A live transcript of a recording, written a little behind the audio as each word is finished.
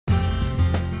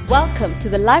Welcome to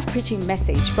the live preaching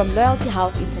message from Loyalty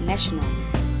House International,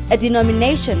 a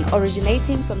denomination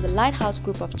originating from the Lighthouse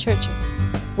Group of churches,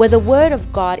 where the Word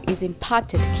of God is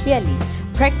imparted clearly,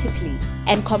 practically,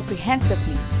 and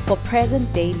comprehensively for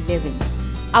present-day living.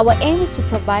 Our aim is to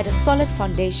provide a solid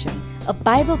foundation, a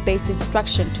Bible-based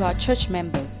instruction to our church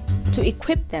members, to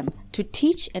equip them to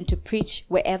teach and to preach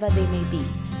wherever they may be.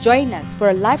 Join us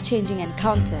for a life-changing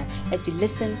encounter as you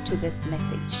listen to this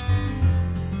message.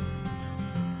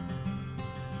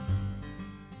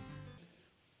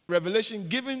 Revelation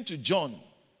given to John,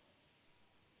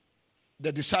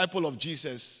 the disciple of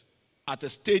Jesus, at a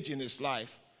stage in his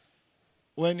life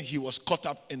when he was caught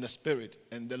up in the Spirit,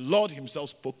 and the Lord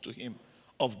himself spoke to him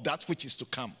of that which is to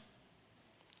come.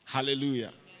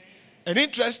 Hallelujah. And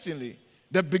interestingly,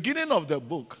 the beginning of the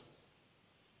book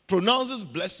pronounces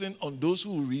blessing on those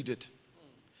who read it.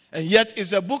 And yet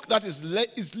it's a book that is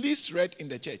least read in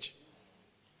the church.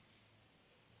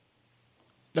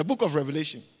 The book of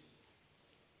Revelation.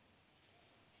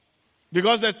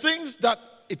 Because the things that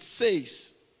it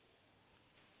says,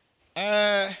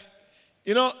 I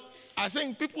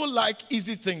think people like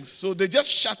easy things, so they just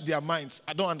shut their minds.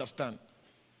 I don't understand.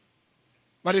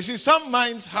 But you see, some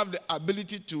minds have the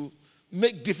ability to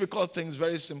make difficult things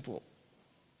very simple.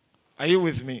 Are you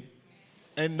with me?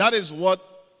 And that is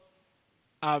what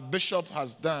our bishop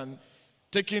has done,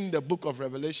 taking the book of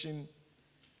Revelation,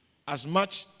 as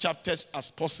much chapters as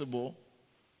possible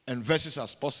and verses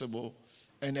as possible,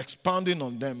 and expounding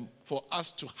on them for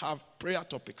us to have prayer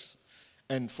topics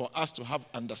and for us to have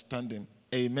understanding.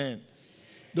 Amen.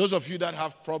 Those of you that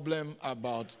have problem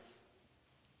about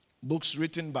books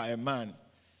written by a man,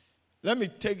 let me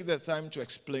take the time to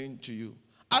explain to you.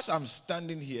 As I'm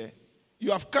standing here, you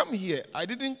have come here. I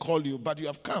didn't call you, but you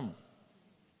have come.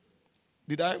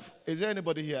 Is there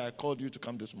anybody here I called you to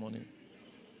come this morning?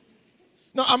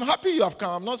 No, I'm happy you have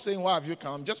come. I'm not saying why have you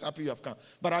come. I'm just happy you have come.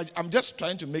 But I'm just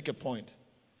trying to make a point.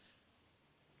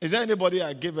 Is there anybody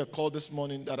I gave a call this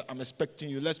morning that I'm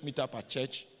expecting you? Let's meet up at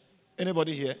church.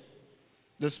 Anybody here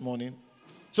this morning?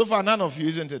 So far, none of you,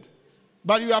 isn't it?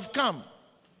 But you have come.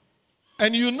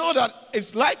 And you know that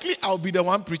it's likely I'll be the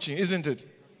one preaching, isn't it?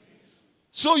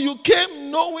 So you came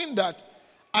knowing that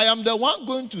I am the one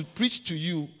going to preach to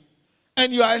you,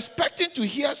 and you are expecting to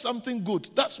hear something good.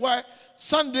 That's why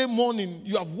Sunday morning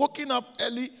you have woken up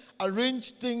early,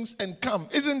 arranged things, and come,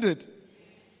 isn't it?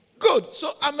 Good.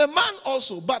 So I'm a man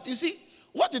also, but you see,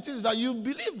 what it is that you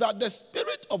believe that the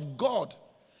Spirit of God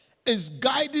is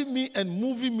guiding me and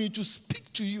moving me to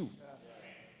speak to you.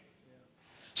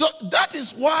 So that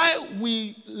is why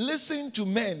we listen to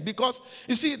men, because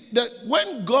you see, that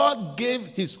when God gave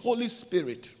his Holy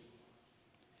Spirit,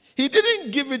 he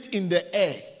didn't give it in the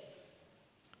air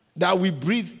that we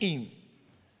breathe in.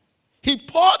 He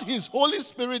poured his Holy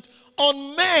Spirit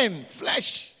on men,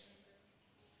 flesh.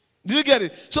 Do you get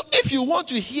it? So if you want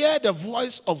to hear the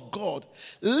voice of God,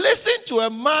 listen to a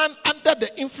man under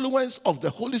the influence of the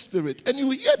Holy Spirit, and you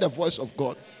will hear the voice of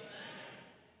God.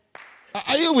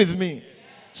 Are you with me?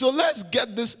 So let's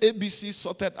get this ABC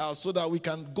sorted out so that we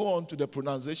can go on to the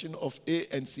pronunciation of A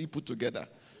and C put together.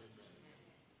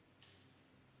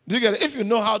 Do you get it? If you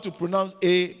know how to pronounce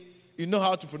A, you know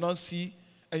how to pronounce C,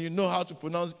 and you know how to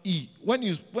pronounce E. When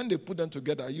they put them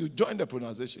together, you join the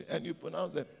pronunciation and you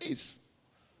pronounce them Ace.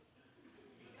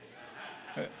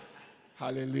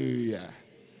 Hallelujah.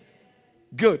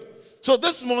 Good. So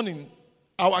this morning,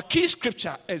 our key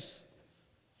scripture is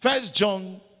 1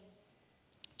 John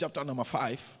chapter number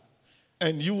 5.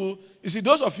 And you see,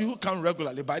 those of you who come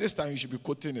regularly, by this time you should be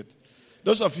quoting it.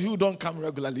 Those of you who don't come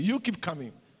regularly, you keep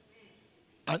coming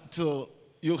until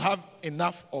you have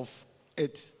enough of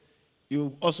it.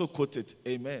 You also quote it.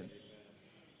 Amen.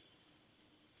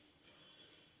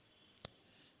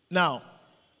 Now,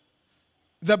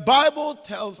 the Bible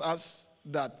tells us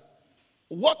that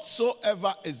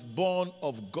whatsoever is born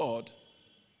of God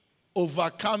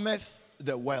overcometh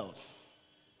the world.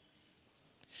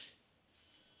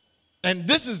 And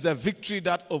this is the victory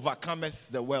that overcometh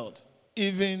the world,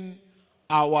 even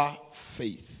our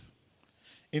faith.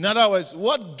 In other words,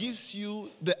 what gives you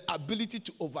the ability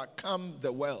to overcome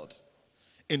the world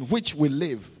in which we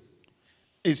live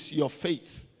is your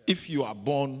faith, if you are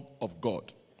born of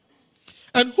God.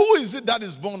 And who is it that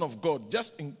is born of God?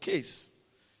 Just in case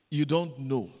you don't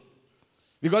know.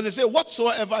 Because they say,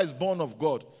 whatsoever is born of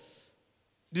God.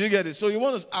 Do you get it? So you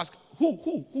want to ask,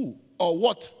 who, or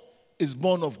what is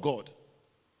born of God?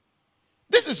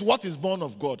 This is what is born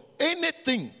of God.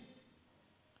 Anything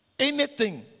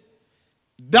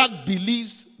that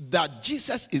believes that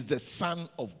Jesus is the Son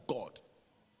of God.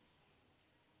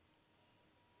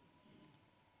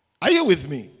 Are you with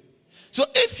me? So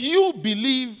if you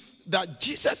believe that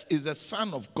Jesus is the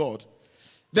Son of God,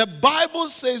 the Bible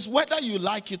says whether you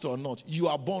like it or not, you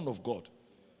are born of God.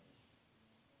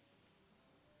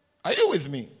 Are you with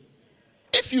me?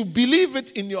 If you believe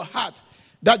it in your heart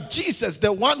that Jesus,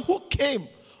 the one who came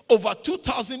over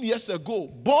 2,000 years ago,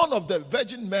 born of the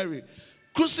Virgin Mary,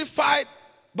 crucified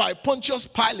by Pontius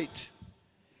Pilate,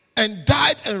 and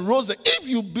died and rose, if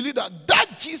you believe that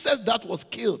Jesus that was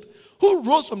killed, who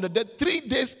rose from the dead 3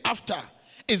 days after,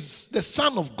 is the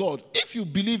Son of God, if you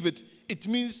believe it, it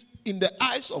means in the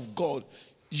eyes of God,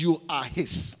 you are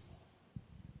his.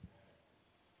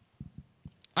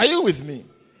 Are you with me?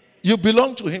 You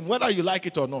belong to him, whether you like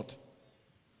it or not.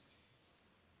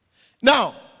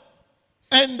 Now,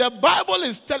 and the Bible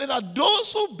is telling us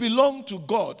those who belong to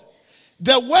God,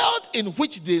 the world in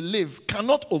which they live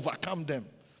cannot overcome them,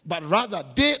 but rather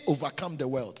they overcome the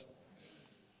world.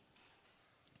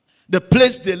 The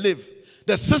place they live,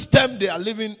 the system they are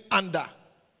living under,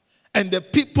 and the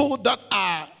people that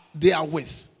they are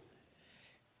with.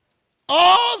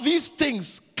 All these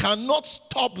things cannot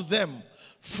stop them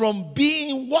from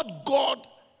being what God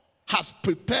has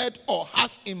prepared or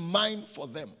has in mind for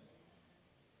them.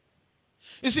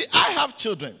 You see, I have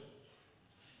children,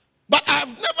 but I've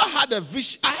never had a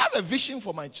vision. I have a vision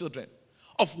for my children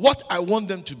of what I want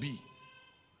them to be.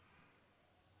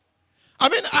 I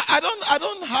mean, I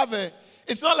don't have a,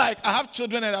 it's not like I have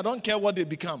children and I don't care what they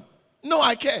become. No,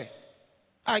 I care.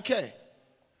 I care.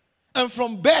 And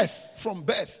from birth,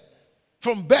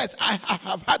 I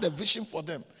have had a vision for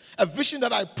them. A vision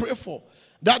that I pray for,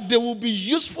 that they will be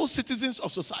useful citizens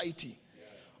of society.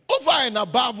 Over and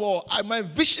above all, my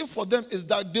vision for them is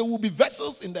that they will be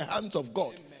vessels in the hands of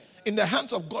God. Amen. In the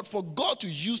hands of God, for God to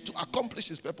use to accomplish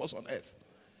his purpose on earth.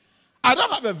 I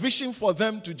don't have a vision for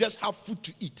them to just have food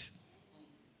to eat.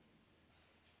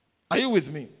 Are you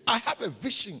with me? I have a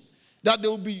vision that they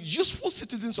will be useful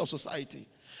citizens of society.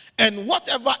 And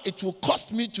whatever it will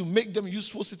cost me to make them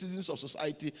useful citizens of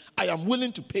society, I am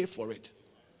willing to pay for it.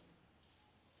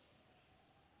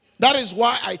 That is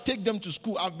why I take them to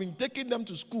school. I've been taking them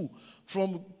to school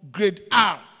from grade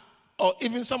R, or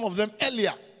even some of them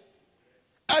earlier.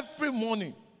 Every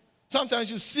morning.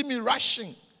 Sometimes you see me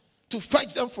rushing to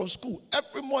fetch them from school.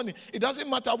 Every morning. It doesn't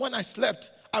matter when I slept.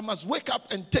 I must wake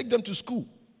up and take them to school.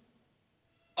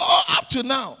 Oh, up to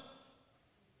now.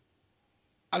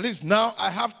 At least now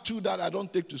I have 2 that I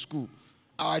don't take to school.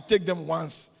 I take them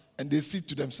once and they sit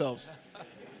to themselves.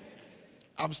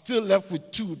 I'm still left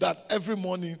with 2 that every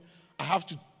morning I have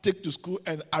to take to school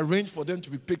and arrange for them to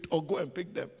be picked or go and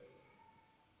pick them.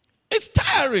 It's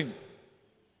tiring.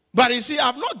 But you see,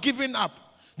 I've not given up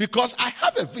because I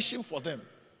have a vision for them.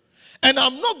 And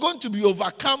I'm not going to be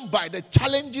overcome by the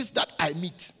challenges that I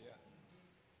meet.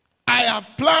 I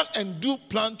have planned and do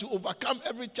plan to overcome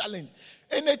every challenge.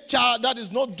 Any child that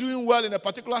is not doing well in a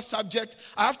particular subject,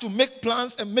 I have to make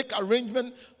plans and make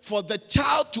arrangements for the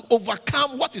child to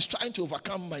overcome what is trying to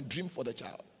overcome my dream for the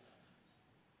child.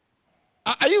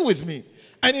 Are you with me?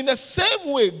 And in the same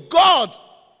way, God,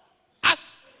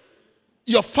 as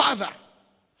your father,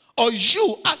 or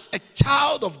you as a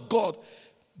child of God,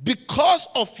 because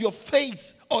of your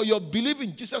faith or your belief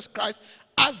in Jesus Christ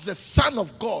as the Son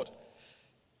of God,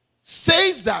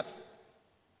 says that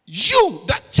you,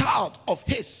 that child of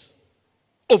his,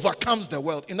 overcomes the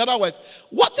world. In other words,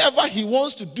 whatever he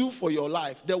wants to do for your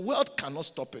life, the world cannot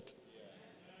stop it.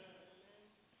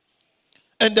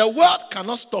 And the world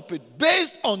cannot stop it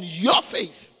based on your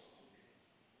faith.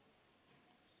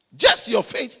 Just your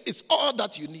faith is all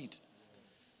that you need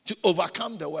to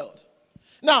overcome the world.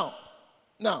 Now,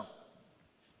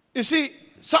 you see,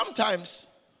 sometimes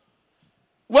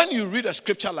when you read a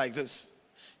scripture like this,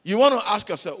 you want to ask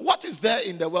yourself, what is there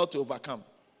in the world to overcome?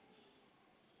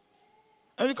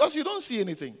 And because you don't see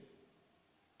anything.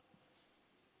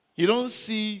 You don't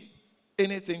see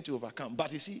anything to overcome.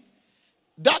 But you see,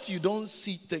 that you don't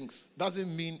see things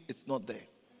doesn't mean it's not there.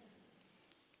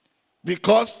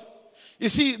 Because, you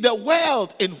see, the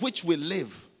world in which we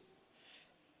live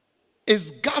is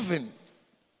governed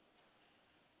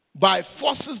by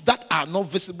forces that are not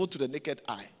visible to the naked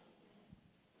eye.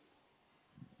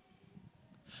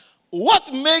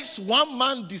 What makes one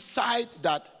man decide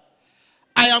that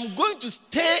I am going to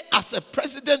stay as a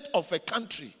president of a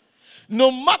country, no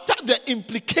matter the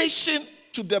implication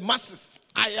to the masses?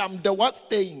 I am the one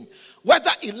staying.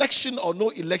 Whether election or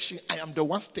no election, I am the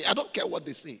one staying. I don't care what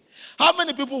they say. How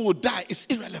many people will die is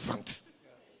irrelevant.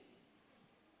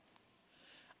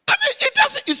 I mean, it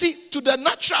doesn't, you see, to the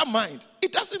natural mind,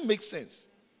 it doesn't make sense.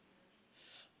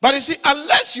 But you see,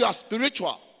 unless you are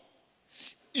spiritual,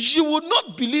 you would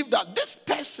not believe that this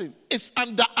person is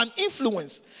under an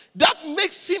influence that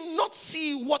makes him not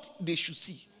see what they should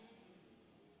see.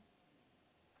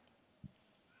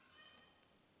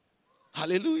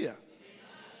 Hallelujah.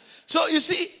 So you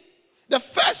see, the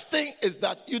first thing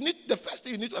you need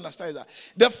to understand is that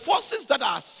the forces that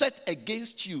are set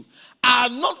against you are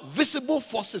not visible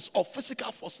forces or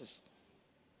physical forces.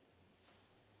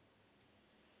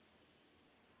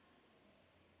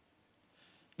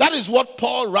 That is what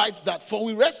Paul writes, that for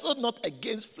we wrestle not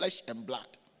against flesh and blood,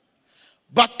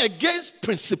 but against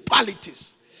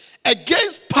principalities,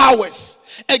 against powers,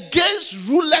 against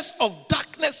rulers of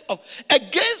darkness,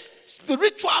 against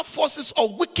spiritual forces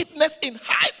of wickedness in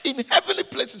heavenly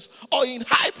places or in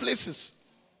high places.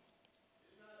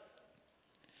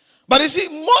 But you see,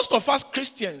 most of us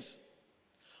Christians,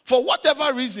 for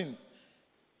whatever reason,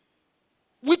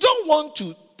 we don't want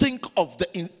to think of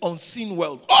the unseen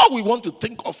world. All we want to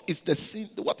think of is the seen,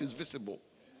 what is visible.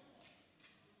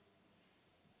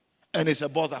 And it's a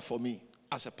bother for me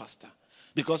as a pastor,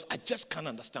 because I just can't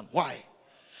understand why.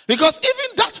 Because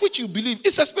even that which you believe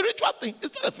is a spiritual thing.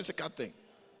 It's not a physical thing.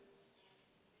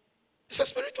 It's a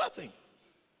spiritual thing.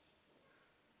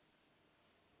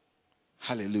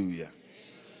 Hallelujah.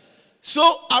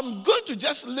 So I'm going to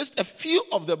just list a few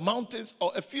of the mountains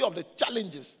or a few of the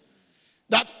challenges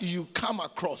that you come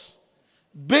across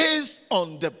based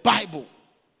on the Bible.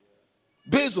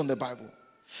 Based on the Bible.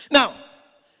 Now,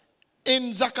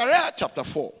 in Zechariah chapter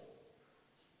 4,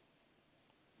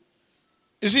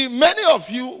 you see, many of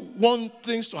you want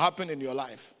things to happen in your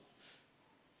life.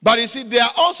 But you see, there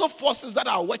are also forces that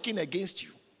are working against you.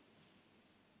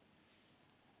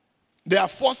 There are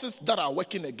forces that are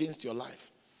working against your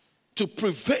life to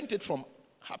prevent it from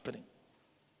happening.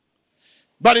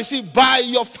 But you see, by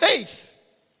your faith,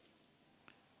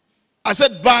 I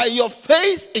said, by your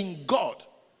faith in God,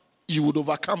 you would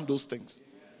overcome those things.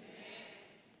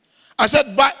 I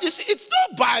said, you see, it's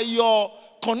not by your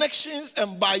connections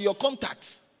and by your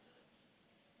contacts.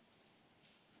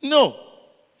 No.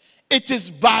 It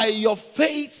is by your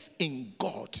faith in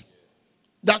God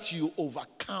that you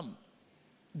overcome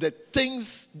the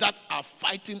things that are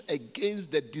fighting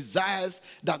against the desires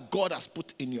that God has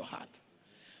put in your heart.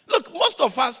 Look, most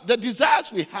of us, the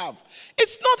desires we have,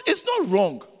 it's not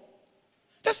wrong.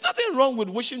 There's nothing wrong with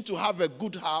wishing to have a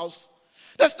good house.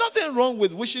 There's nothing wrong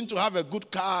with wishing to have a good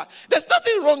car. There's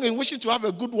nothing wrong in wishing to have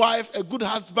a good wife, a good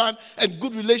husband, and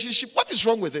good relationship. What is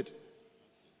wrong with it?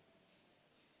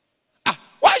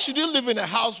 Why should you live in a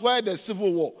house where there's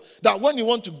civil war? That when you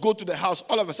want to go to the house,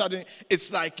 all of a sudden,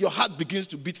 it's like your heart begins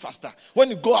to beat faster. When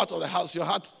you go out of the house, your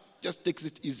heart just takes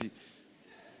it easy.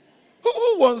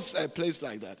 Who wants a place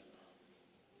like that?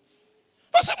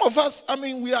 But some of us,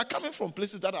 we are coming from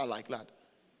places that are like that.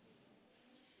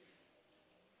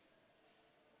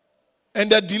 And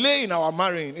the delay in our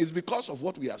marrying is because of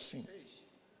what we have seen.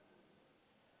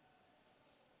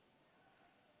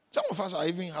 Some of us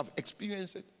have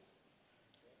experienced it.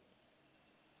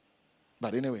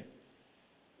 But anyway,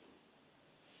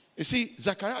 you see,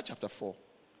 Zechariah chapter 4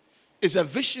 is a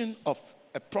vision of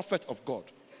a prophet of God.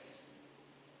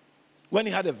 When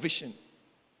he had a vision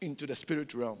into the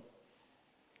spirit realm.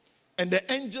 And the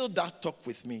angel that talked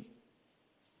with me,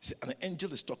 an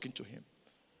angel is talking to him,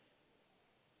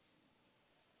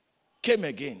 came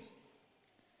again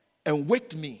and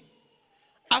waked me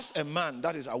as a man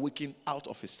that is awakened out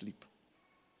of his sleep.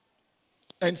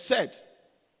 And said,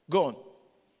 go on.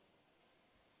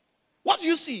 What do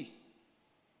you see?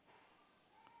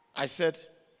 I said,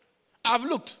 I've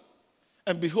looked,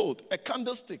 and behold, a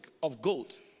candlestick of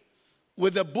gold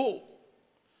with a bowl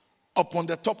upon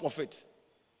the top of it,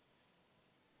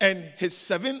 and his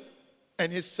seven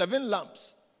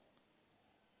lamps.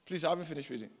 Please, I haven't finished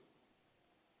reading.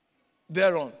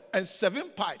 Thereon, and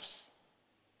 7 pipes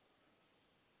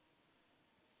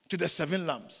to the 7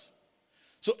 lamps.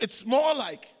 So it's more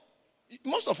like,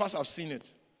 most of us have seen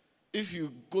it. If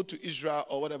you go to Israel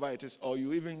or whatever it is, or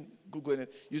you even Google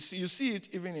it, you see it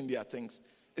even in their things.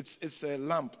 It's a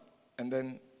lamp and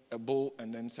then a bowl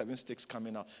and then 7 sticks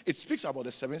coming out. It speaks about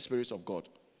the 7 spirits of God.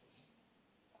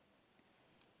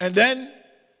 And then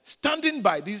standing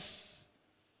by this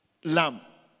lamp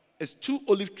is 2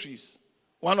 olive trees,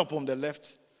 one upon the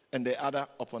left and the other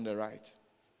upon the right.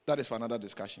 That is for another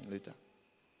discussion later.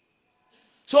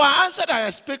 So I answered, I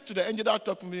spoke to the angel that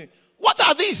talked to me. What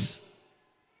are these?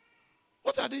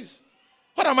 What are these?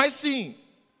 What am I seeing?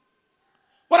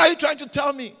 What are you trying to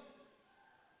tell me?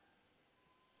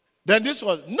 Then this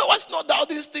was, knowest not thou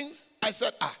these things? I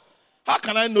said, how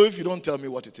can I know if you don't tell me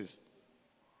what it is?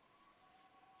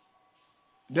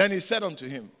 Then he said unto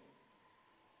him,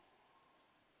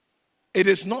 It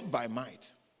is not by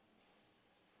might,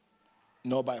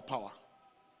 nor by power,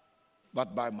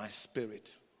 but by my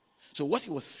Spirit. So what he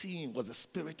was seeing was the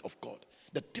Spirit of God,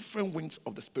 the different wings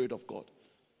of the Spirit of God,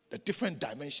 the different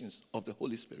dimensions of the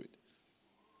Holy Spirit.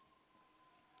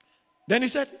 Then he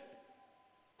said,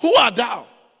 who art thou?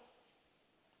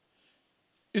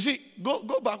 You see,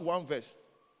 go back one verse.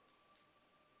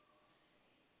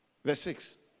 Verse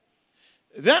 6.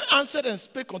 Then answered and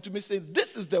spake unto me, saying,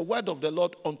 this is the word of the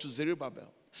Lord unto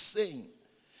Zerubbabel, saying,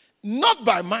 not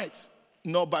by might,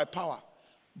 nor by power,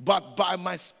 but by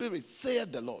my Spirit,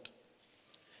 saith the Lord.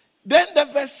 Then the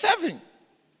verse 7.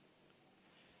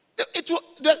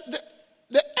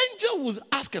 The angel will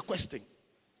ask a question.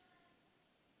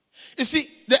 You see,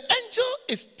 the angel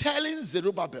is telling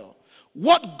Zerubbabel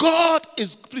what God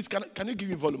is, please, can you give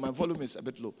me volume? My volume is a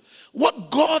bit low. What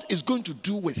God is going to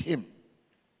do with him.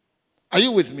 Are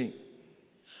you with me?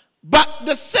 But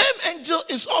the same angel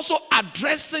is also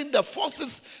addressing the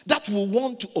forces that will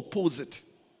want to oppose it.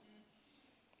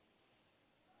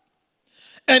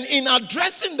 And in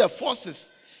addressing the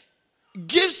forces,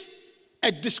 gives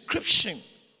a description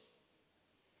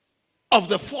of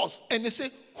the force. And they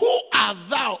say, who art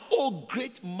thou, O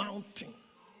great mountain?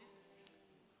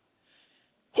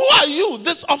 Who are you,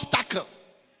 this obstacle?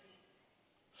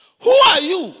 Who are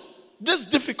you, this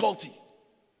difficulty?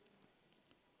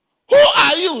 Who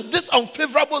are you, this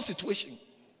unfavorable situation?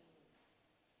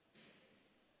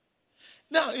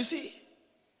 Now, you see,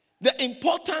 the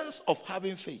importance of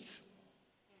having faith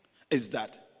is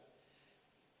that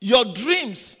your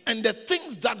dreams and the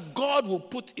things that God will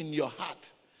put in your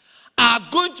heart are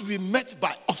going to be met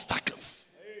by obstacles.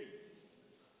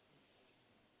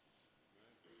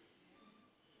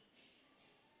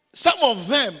 Some of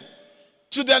them,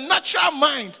 to the natural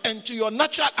mind and to your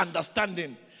natural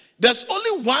understanding, there's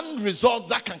only one result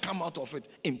that can come out of it: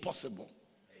 impossible.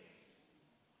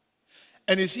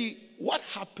 And you see, what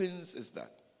happens is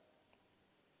that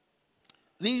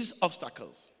these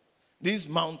obstacles, these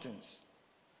mountains,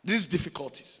 these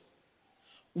difficulties,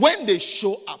 when they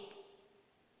show up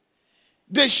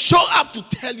to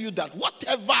tell you that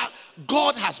whatever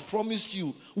God has promised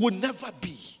you will never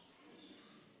be.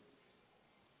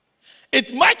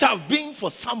 It might have been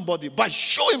for somebody,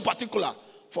 but you in particular,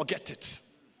 forget it.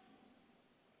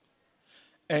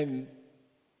 And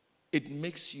it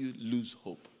makes you lose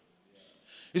hope.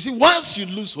 You see, once you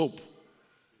lose hope,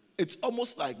 it's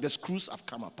almost like the screws have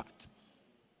come apart.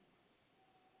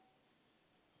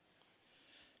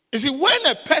 You see, when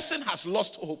a person has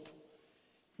lost hope,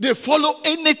 they follow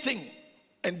anything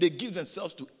and they give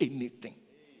themselves to anything.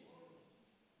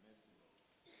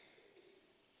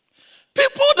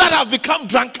 People that have become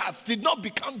drunkards did not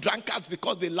become drunkards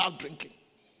because they love drinking.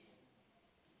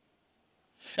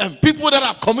 And people that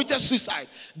have committed suicide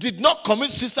did not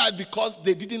commit suicide because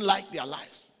they didn't like their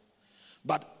lives.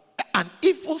 But an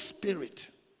evil spirit,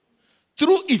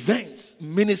 through events,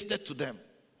 ministered to them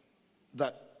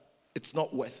that it's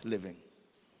not worth living.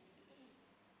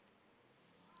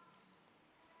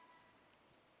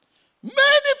 Many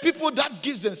people that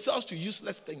give themselves to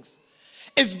useless things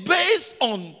is based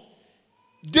on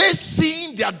they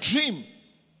seeing their dream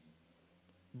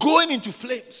going into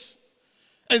flames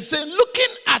and saying,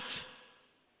 looking at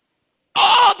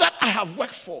all that I have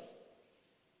worked for,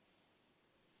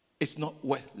 it's not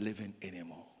worth living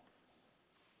anymore.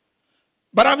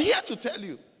 But I'm here to tell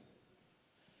you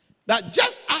that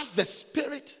just as the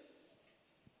Spirit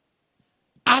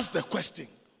asked the question,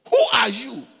 who are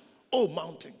you, O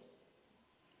mountain?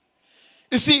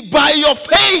 You see, by your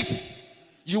faith,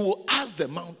 you will ask the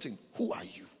mountain, who are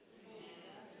you?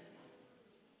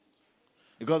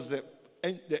 Because the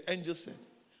angel said,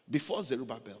 before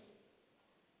Zerubbabel,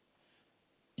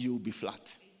 you will be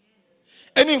flat.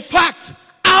 And in fact,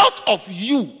 out of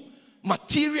you,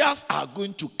 materials are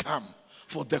going to come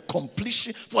for the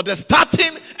completion, for the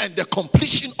starting and the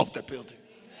completion of the building.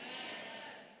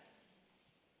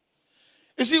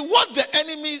 You see, what the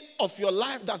enemy of your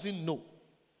life doesn't know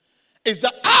is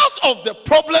that out of the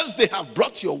problems they have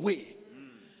brought your way,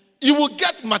 you will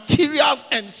get materials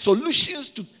and solutions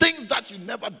to things that you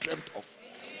never dreamt of.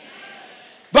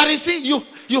 But you see,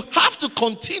 you have to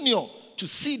continue to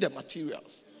see the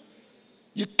materials.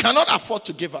 You cannot afford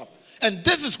to give up. And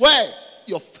this is where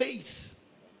your faith,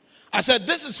 I said,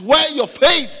 this is where your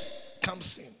faith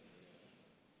comes in.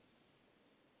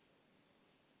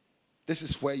 This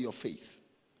is where your faith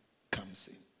comes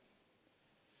in.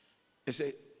 They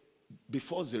say,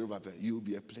 before Zerubbabel, you will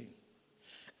be a plain.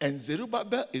 And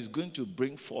Zerubbabel is going to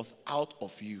bring forth out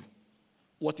of you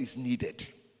what is needed.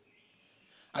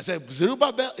 I said,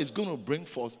 Zerubbabel is going to bring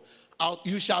forth out,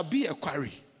 you shall be a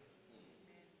quarry.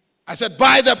 I said,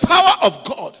 by the power of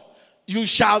God, you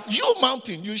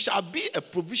mountain, you shall be a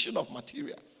provision of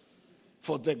material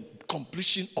for the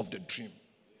completion of the dream.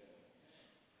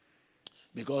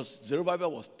 Because Zerubbabel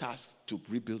was tasked to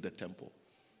rebuild the temple.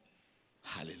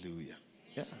 Hallelujah.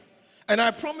 Yeah. And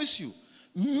I promise you,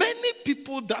 many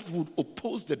people that would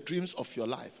oppose the dreams of your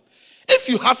life, if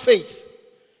you have faith,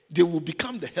 they will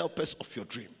become the helpers of your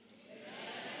dream.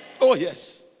 Oh,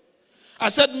 yes. I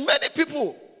said many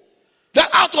people that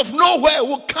out of nowhere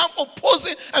will come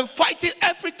opposing and fighting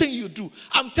everything you do.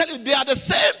 I'm telling you, they are the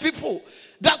same people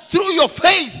that through your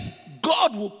faith,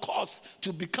 God will cause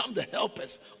to become the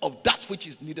helpers of that which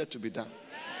is needed to be done.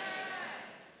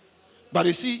 But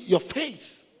you see, your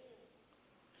faith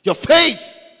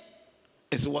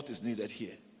is what is needed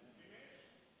here.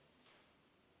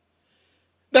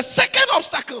 The second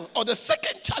obstacle or the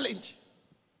second challenge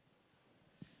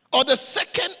or the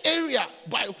second area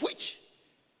by which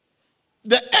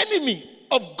the enemy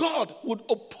of God would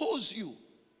oppose you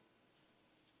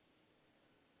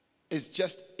is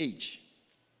just age.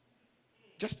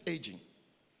 Just aging.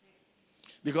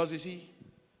 Because you see,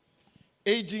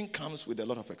 aging comes with a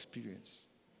lot of experience.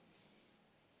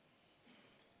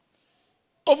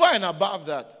 Over and above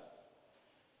that,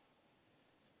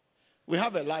 we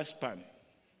have a lifespan.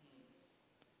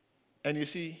 And you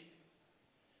see,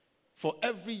 for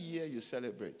every year you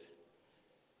celebrate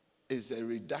is a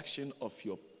reduction of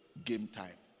your game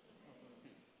time.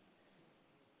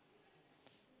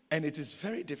 And it is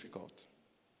very difficult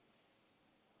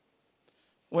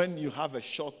when you have a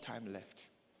short time left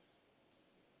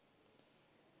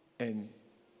and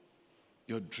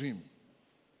your dream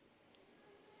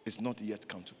is not yet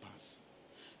come to pass.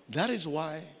 That is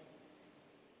why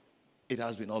it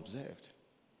has been observed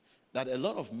that a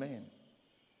lot of men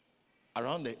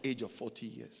around the age of 40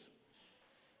 years,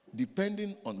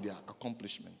 depending on their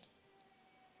accomplishment,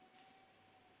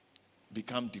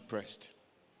 become depressed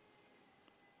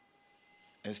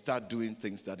and start doing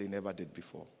things that they never did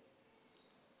before.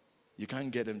 You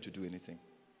can't get them to do anything.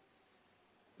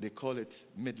 They call it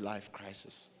midlife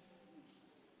crisis.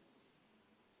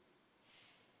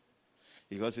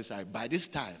 Because it's like, by this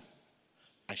time,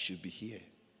 I should be here.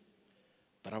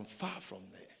 But I'm far from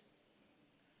there.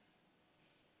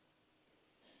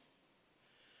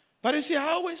 But you see, I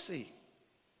always say,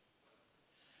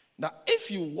 that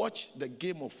if you watch the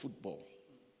game of football,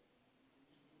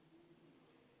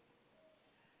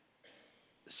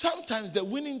 sometimes the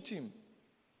winning team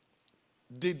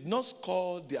did not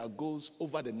score their goals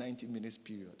over the 90 minutes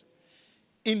period.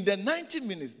 In the 90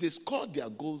 minutes, they scored their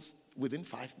goals within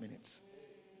 5 minutes.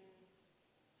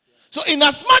 So in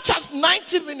as much as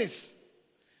 90 minutes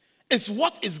is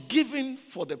what is given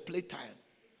for the playtime,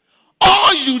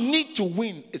 all you need to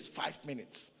win is 5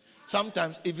 minutes.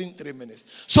 Sometimes even 3 minutes.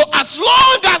 So as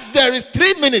long as there is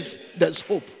 3 minutes, there's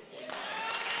hope.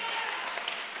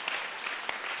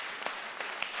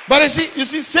 But you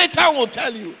see, Satan will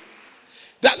tell you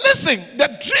that, listen, the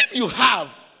dream you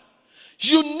have,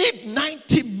 you need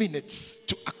 90 minutes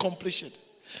to accomplish it.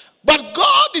 But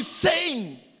God is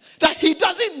saying that he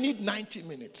doesn't need 90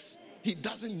 minutes. He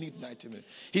doesn't need 90 minutes.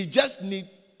 He just needs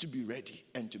to be ready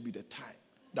and to be the time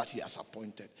that he has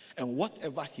appointed. And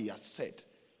whatever he has said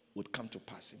would come to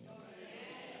pass in your life.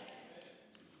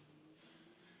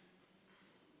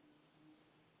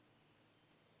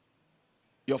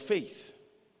 Your faith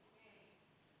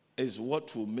is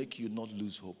what will make you not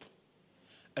lose hope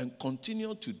and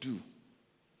continue to do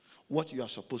what you are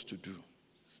supposed to do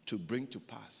to bring to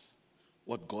pass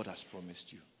what God has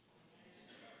promised you.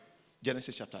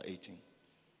 Genesis chapter 18.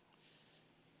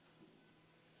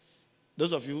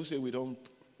 Those of you who say we don't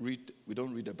read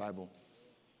the Bible,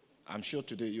 I'm sure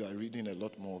today you are reading a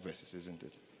lot more verses, isn't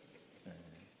it?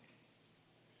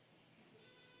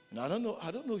 And I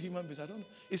don't know human beings. I don't know.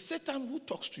 It's Satan who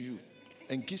talks to you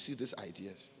and gives you these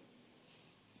ideas.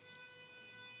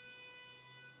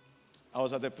 I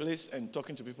was at a place and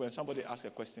talking to people, and somebody asked a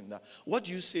question that, what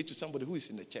do you say to somebody who is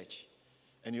in the church?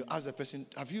 And you ask the person,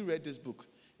 have you read this book?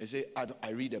 They say,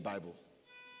 I read the Bible.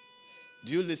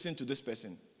 Do you listen to this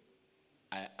person?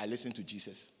 I listen to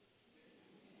Jesus.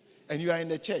 And you are in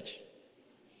the church,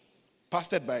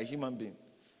 pastored by a human being.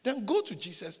 Then go to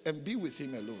Jesus and be with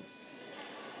him alone.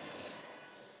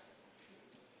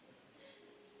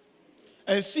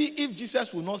 And see if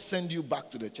Jesus will not send you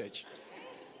back to the church.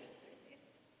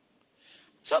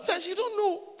 Sometimes you don't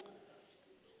know.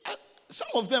 Some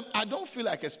of them, I don't feel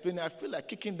like explaining. I feel like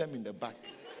kicking them in the back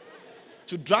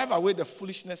to drive away the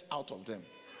foolishness out of them.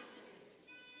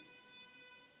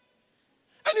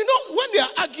 And you know, when they are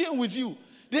arguing with you,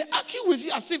 they argue with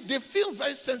you as if they feel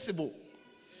very sensible.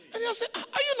 And you'll say, are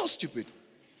you not stupid?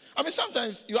 I mean,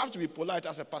 sometimes you have to be polite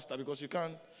as a pastor because you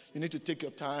need to take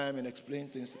your time and explain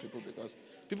things to people because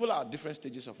people are at different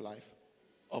stages of life,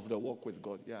 of the walk with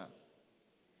God. Yeah.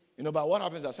 But what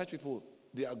happens is such people,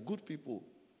 they are good people,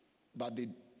 but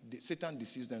Satan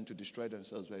deceives them to destroy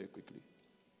themselves very quickly.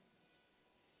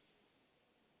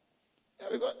 Yeah,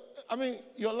 because,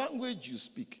 your language you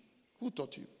speak, who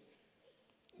taught you?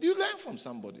 You learn from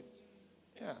somebody.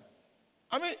 Yeah.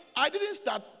 I didn't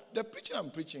start, the preaching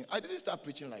I'm preaching, I didn't start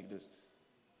preaching like this.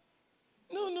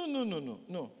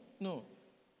 No.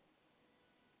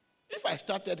 If I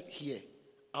started here,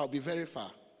 I'll be very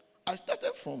far. I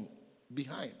started from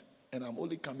behind, and I'm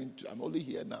only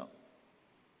here now.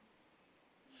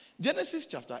 Genesis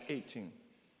chapter 18.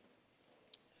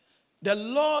 The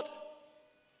Lord,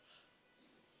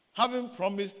 having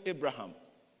promised Abraham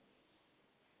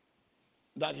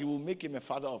that he will make him a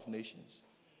father of nations.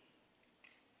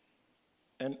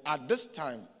 And at this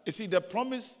time, you see, the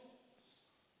promise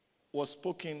was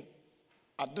spoken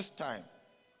at this time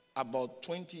about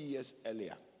 20 years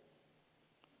earlier.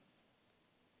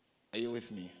 Are you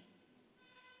with me?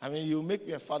 You make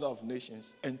me a father of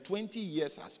nations, and 20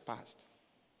 years has passed.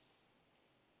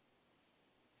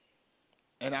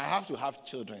 And I have to have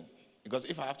children, because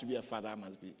if I have to be a father,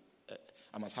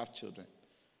 I must have children.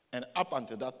 And up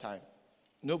until that time,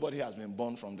 nobody has been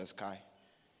born from the sky.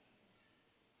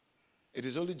 It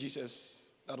is only Jesus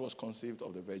that was conceived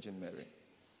of the Virgin Mary.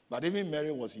 But even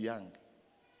Mary was young.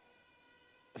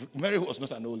 Mary was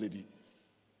not an old lady.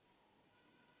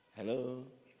 Hello?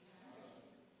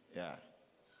 Yeah.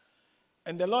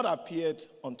 And the Lord appeared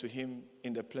unto him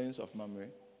in the plains of Mamre,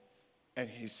 and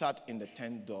he sat in the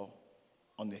tent door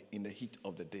in the heat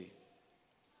of the day.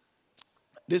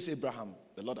 This Abraham,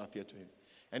 the Lord appeared to him.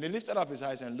 And he lifted up his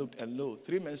eyes and looked, and lo,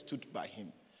 3 men stood by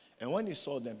him. And when he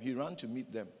saw them, he ran to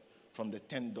meet them from the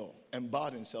tent door and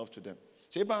bowed himself to them.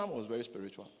 So Abraham was very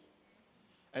spiritual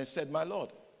and said, My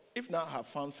Lord, if now I have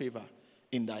found favor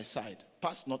in thy sight,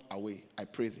 pass not away, I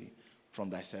pray thee, from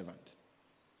thy servant.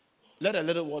 Let a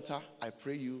little water, I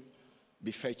pray you,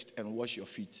 be fetched, and wash your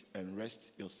feet and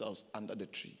rest yourselves under the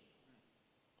tree.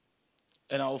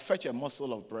 And I will fetch a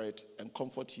morsel of bread and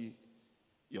comfort ye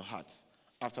your hearts.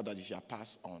 After that ye shall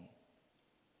pass on.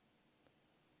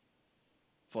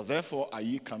 For therefore are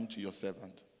ye come to your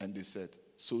servant. And they said,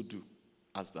 So do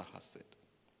as thou hast said.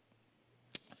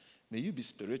 May you be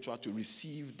spiritual to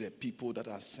receive the people that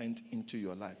are sent into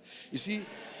your life. You see,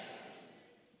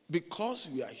 because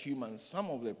we are humans, some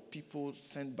of the people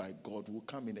sent by God will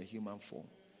come in a human form.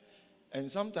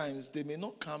 And sometimes they may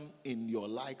not come in your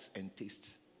likes and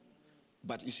tastes.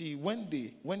 But you see,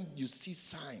 when you see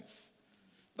signs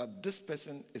that this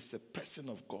person is a person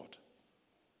of God,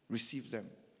 receive them.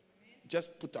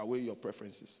 Just put away your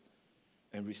preferences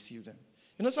and receive them.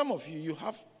 Some of you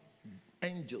have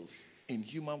angels in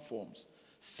human forms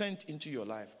sent into your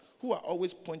life who are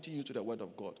always pointing you to the word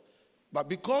of God. But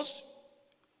because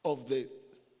of the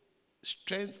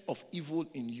strength of evil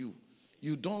in you,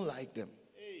 you don't like them.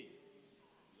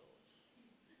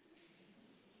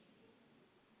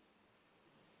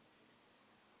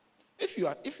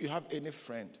 If you have any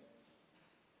friend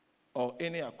or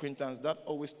any acquaintance that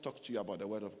always talks to you about the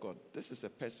word of God, this is a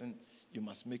person you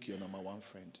must make your number one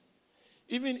friend.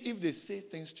 Even if they say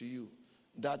things to you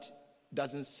that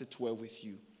doesn't sit well with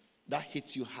you, that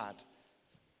hits you hard,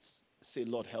 say,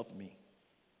 Lord, help me.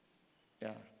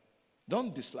 Yeah.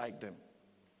 Don't dislike them.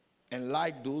 And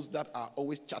like those that are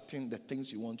always chatting the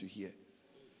things you want to hear.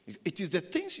 It is the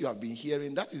things you have been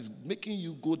hearing that is making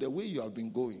you go the way you have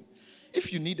been going.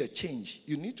 If you need a change,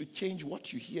 you need to change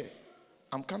what you hear.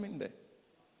 I'm coming there.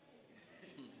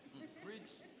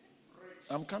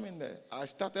 I'm coming there. I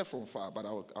started from far, but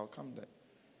I'll come there.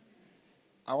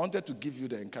 I wanted to give you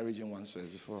the encouraging ones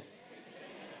first before.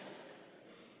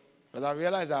 But I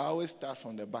realized I always start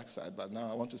from the backside, but now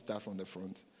I want to start from the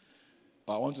front.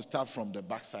 Or I want to start from the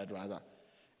backside rather.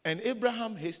 And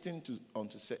Abraham hastened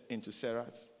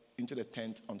into the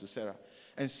tent unto Sarah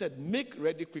and said, Make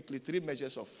ready quickly 3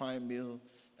 measures of fine meal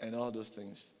and all those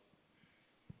things.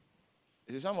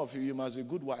 You see, some of you must be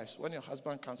good wives. When your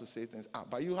husband comes to say things,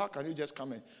 but you, how can you just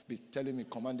come and be telling me,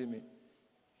 commanding me?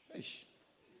 Eish.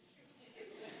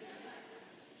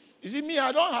 You see, me,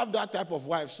 I don't have that type of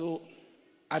wife, so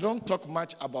I don't talk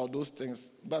much about those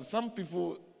things. But some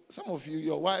of you,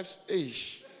 your wives,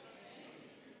 eish.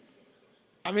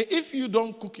 If you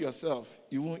don't cook yourself,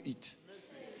 you won't eat.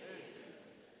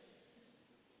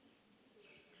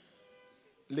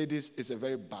 Ladies, it's a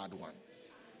very bad one.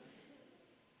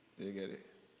 You get it?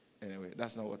 Anyway,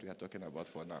 that's not what we are talking about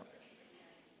for now.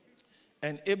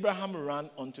 And Abraham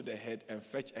ran unto the head and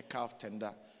fetched a calf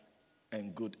tender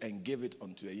and good and gave it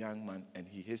unto a young man, and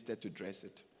he hasted to dress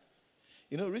it.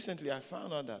 Recently I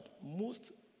found out that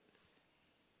most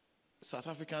South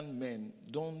African men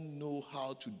don't know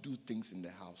how to do things in the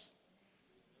house.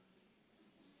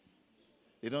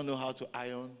 They don't know how to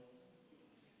iron.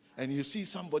 And you see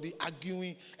somebody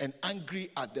arguing and angry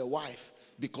at the wife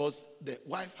because the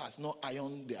wife has not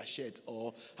ironed their shirt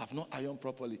or have not ironed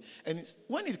properly. And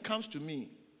when it comes to me,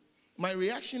 my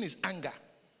reaction is anger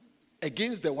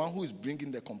against the one who is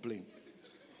bringing the complaint.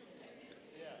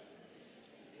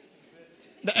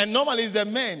 And normally it's the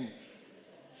men.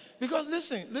 Because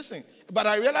listen, but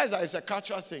I realize that it's a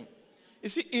cultural thing. You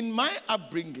see, in my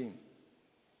upbringing,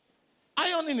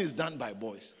 ironing is done by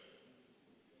boys.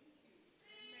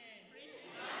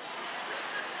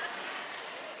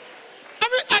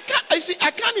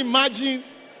 I can't imagine.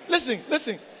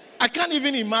 Listen. I can't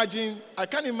imagine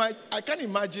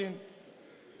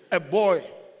a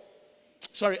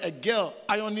girl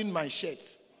ironing my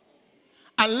shirts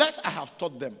unless I have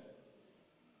taught them.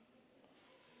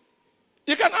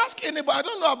 You can ask anybody. I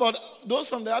don't know about those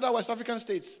from the other West African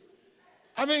states.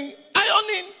 Ironing.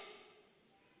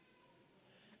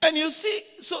 And you see,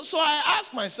 so I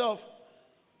ask myself,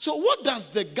 so what does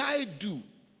the guy do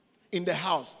in the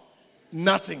house?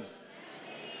 Nothing.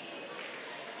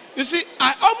 You see,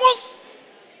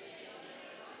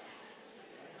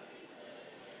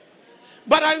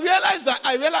 but I realized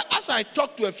as I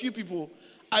talk to a few people,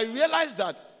 I realized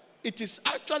that it is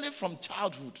actually from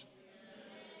childhood.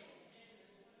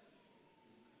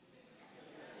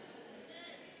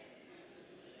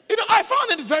 I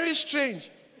found it very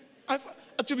strange.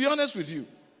 To be honest with you,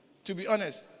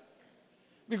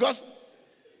 because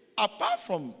apart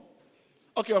from,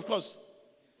 of course,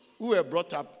 we were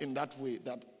brought up in that way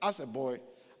that as a boy,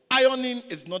 ironing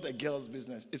is not a girl's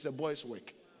business, it's a boy's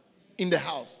work. In the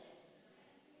house,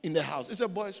 it's a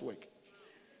boy's work.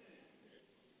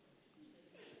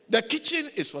 The kitchen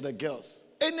is for the girls.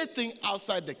 Anything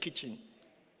outside the kitchen,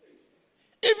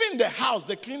 even the house,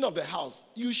 the cleaning of the house,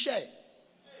 you share.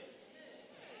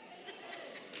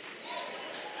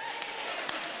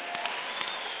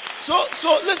 So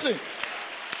listen.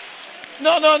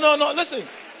 No, listen.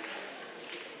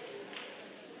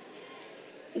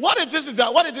 What it is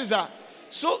that.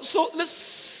 So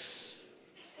let's.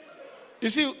 You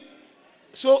see,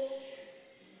 so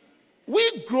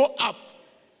we grow up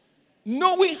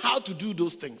knowing how to do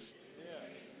those things.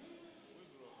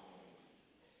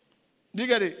 Do you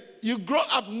get it? You grow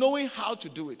up knowing how to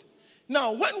do it.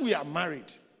 Now, when we are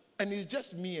married, and it's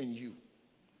just me and you,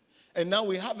 and now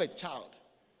we have a child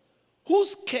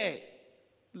whose care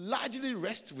largely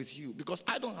rests with you because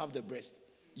I don't have the breast.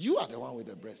 You are the one with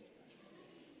the breast.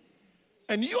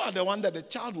 And you are the one that the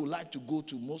child would like to go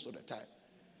to most of the time.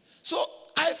 So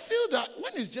I feel that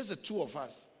when it's just the two of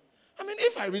us,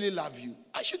 if I really love you,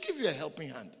 I should give you a helping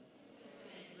hand.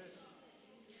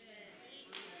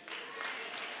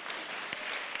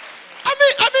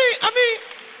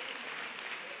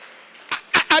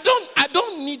 I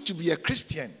don't need to be a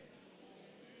Christian.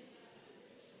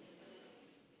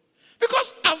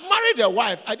 Because I've married a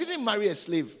wife. I didn't marry a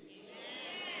slave.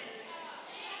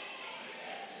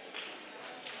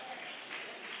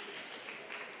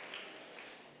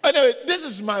 Anyway, this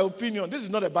is my opinion. This is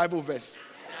not a Bible verse.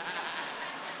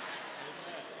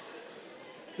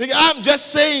 I'm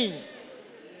just saying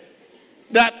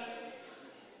that,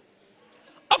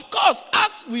 of course,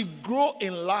 as we grow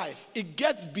in life, it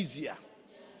gets busier.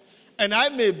 And I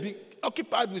may be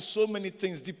occupied with so many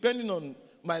things depending on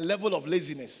my level of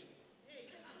laziness.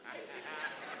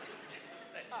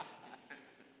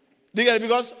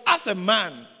 Because as a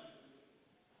man,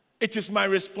 it is my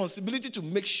responsibility to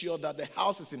make sure that the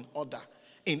house is in order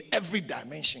in every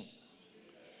dimension.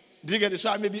 Do you get it? So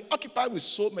I may be occupied with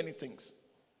so many things.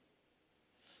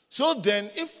 So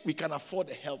then, if we can afford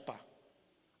a helper,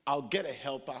 I'll get a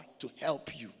helper to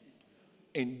help you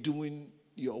in doing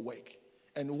your work.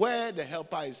 And where the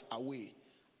helper is away,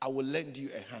 I will lend you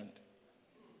a hand.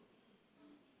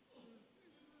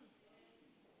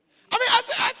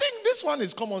 I think this one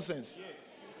is common sense. Yes.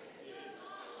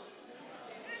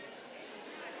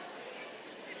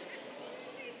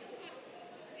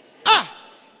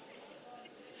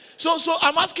 So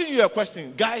I'm asking you a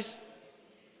question, guys.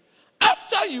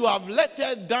 After you have let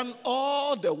her done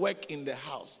all the work in the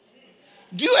house,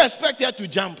 do you expect her to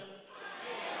jump?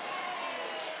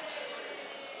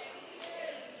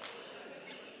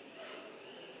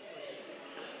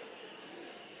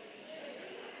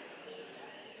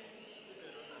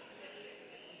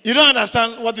 You don't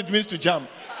understand what it means to jump.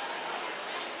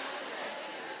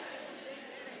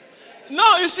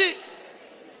 No, you see,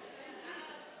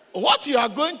 What you are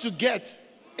going to get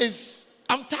is,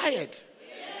 I'm tired.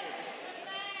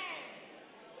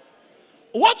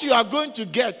 What you are going to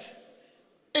get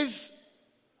is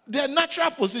their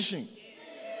natural position.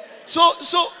 So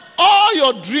all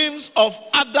your dreams of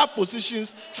other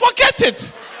positions, forget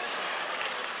it.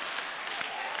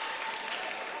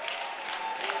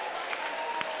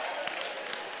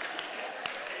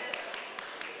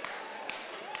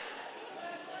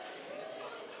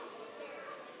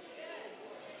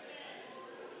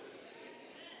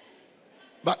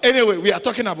 But anyway, we are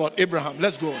talking about Abraham.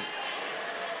 Let's go on.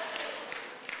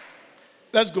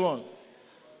 Let's go on.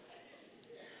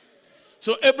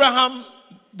 So Abraham,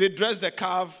 they dressed the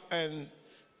calf and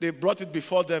they brought it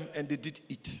before them and they did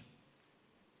eat.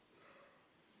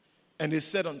 And they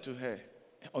said unto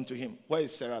him, where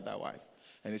is Sarah thy wife?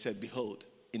 And he said, behold,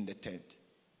 in the tent.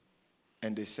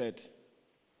 And they said,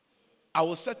 I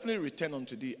will certainly return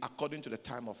unto thee according to the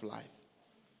time of life.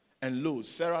 And lo,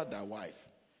 Sarah thy wife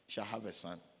shall have a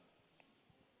son.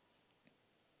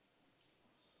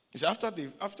 He said,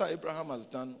 after Abraham has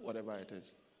done whatever it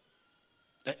is,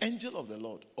 the angel of the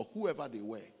Lord, or whoever they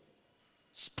were,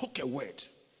 spoke a word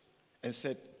and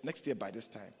said, next year by this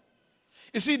time.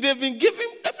 You see,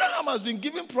 Abraham has been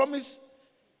given promise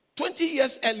 20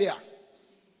 years earlier.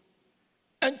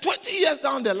 And 20 years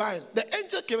down the line, the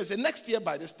angel came and said, next year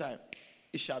by this time,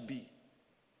 it shall be.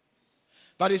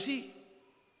 But you see,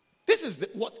 this is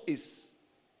what is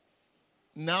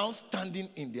now standing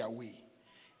in their way.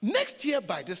 Next year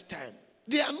by this time,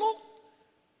 they are not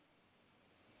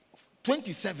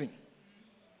 27.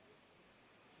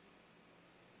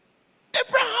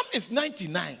 Abraham is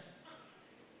 99.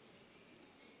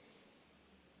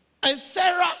 And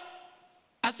Sarah,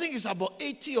 I think is about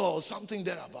 80 or something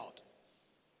thereabout.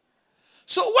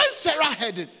 So when Sarah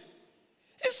heard it,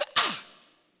 he said,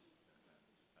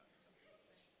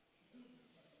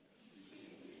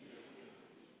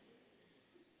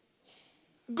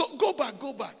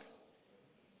 Go back.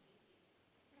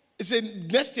 He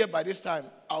said, next year by this time,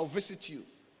 I'll visit you.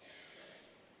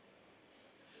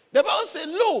 The Bible said,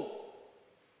 lo.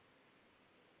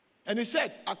 And he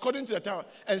said, according to the time,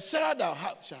 and Sarah thou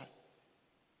shalt.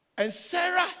 And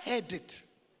Sarah heard it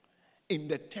in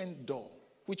the tent door,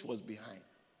 which was behind.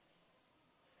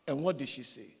 And what did she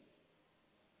say?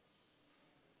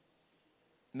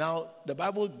 Now, the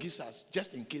Bible gives us,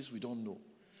 just in case we don't know,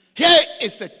 here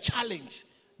is a challenge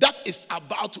that is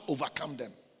about to overcome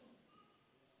them.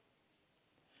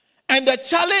 And the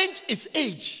challenge is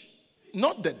age,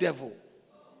 not the devil.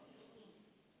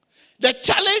 The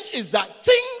challenge is that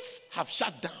things have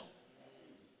shut down.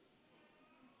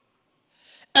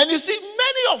 And you see,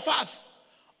 many of us,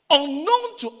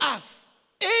 unknown to us,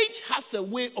 age has a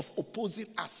way of opposing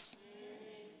us.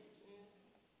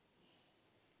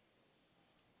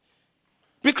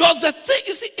 Because the thing,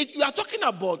 you see, you are talking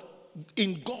about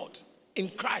in God, in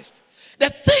Christ. The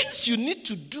things you need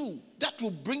to do that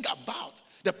will bring about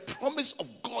the promise of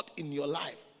God in your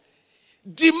life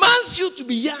demands you to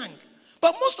be young.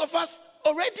 But most of us,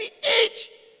 already age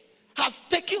has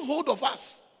taken hold of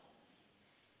us.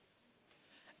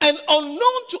 And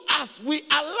unknown to us, we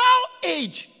allow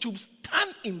age to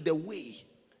stand in the way.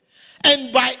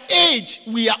 And by age,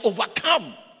 we are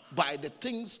overcome by the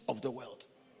things of the world.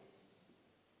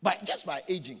 Just by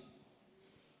aging.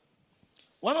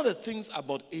 One of the things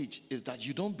about age is that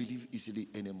you don't believe easily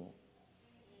anymore.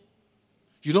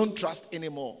 You don't trust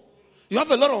anymore. You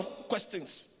have a lot of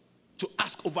questions to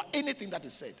ask over anything that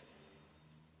is said.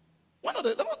 One of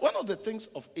the things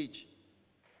of age.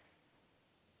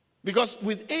 Because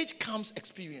with age comes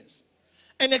experience.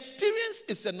 And experience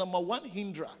is the number one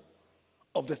hindrance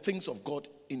of the things of God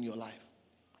in your life.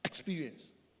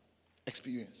 Experience.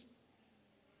 Experience.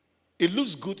 It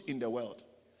looks good in the world,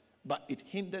 but it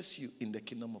hinders you in the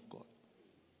kingdom of God.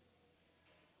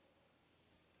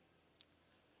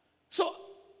 So,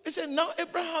 he said, now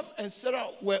Abraham and Sarah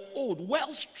were old,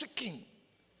 well stricken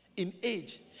in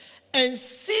age, and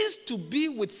ceased to be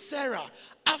with Sarah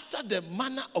after the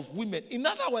manner of women. In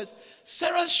other words,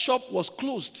 Sarah's shop was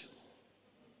closed.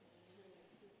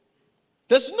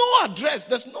 There's no address,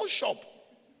 there's no shop.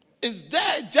 It's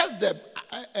there just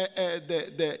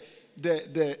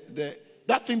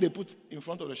that thing they put in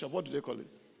front of the shop. What do they call it?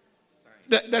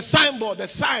 The signboard, the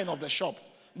sign of the shop.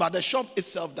 But the shop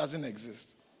itself doesn't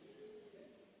exist.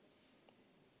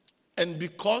 And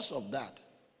because of that,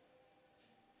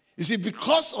 you see,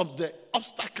 because of the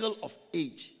obstacle of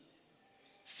age,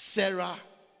 Sarah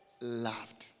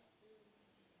laughed.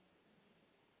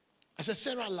 I said,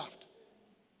 Sarah laughed.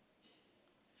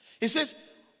 He says,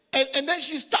 and then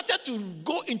she started to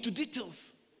go into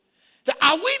details. That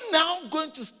are we now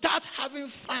going to start having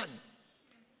fun?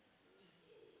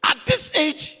 At this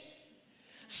age,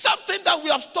 something that we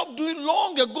have stopped doing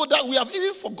long ago, that we have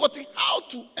even forgotten how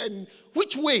to and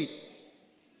which way.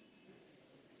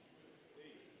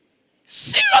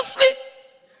 Seriously?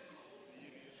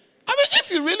 I mean,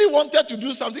 if you really wanted to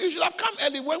do something, you should have come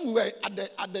early when we were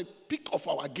at the peak of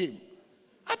our game.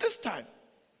 At this time.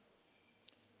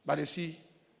 But you see,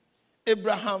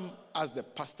 Abraham, as the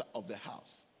pastor of the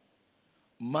house,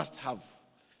 must have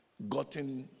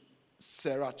gotten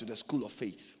Sarah to the school of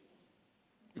faith.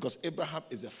 Because Abraham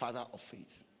is the father of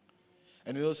faith.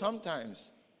 And you know,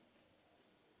 sometimes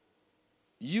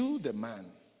you, the man,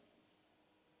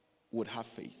 would have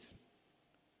faith.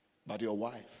 But your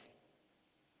wife,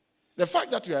 the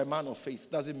fact that you are a man of faith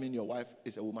doesn't mean your wife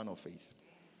is a woman of faith.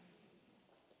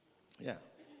 Yeah.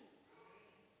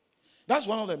 That's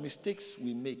one of the mistakes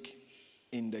we make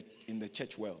in the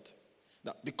church world.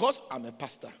 That because I'm a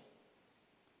pastor,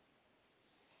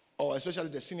 or especially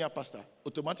the senior pastor,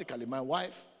 automatically my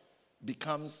wife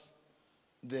becomes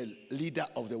the leader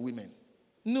of the women.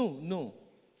 No.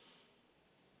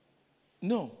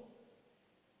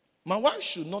 My wife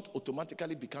should not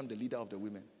automatically become the leader of the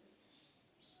women.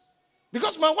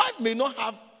 Because my wife may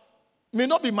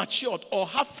not be matured or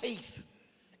have faith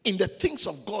in the things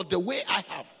of God the way I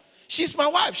have. She's my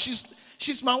wife.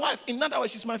 She's my wife. In other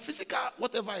words, she's my physical,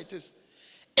 whatever it is.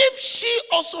 If she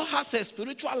also has a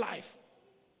spiritual life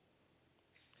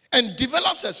and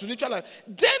develops a spiritual life,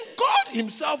 then God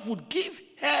himself would give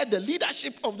her the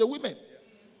leadership of the women.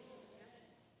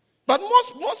 But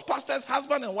most pastors,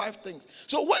 husband and wife things.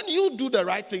 So when you do the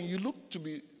right thing, you look to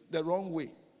be the wrong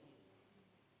way.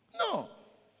 No.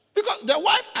 Because the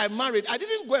wife I married, I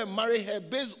didn't go and marry her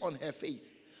based on her faith.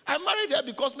 I married her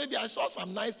because maybe I saw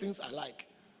some nice things I like.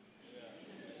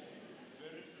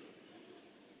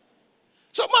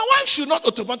 So my wife should not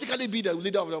automatically be the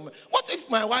leader of the woman. What if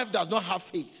my wife does not have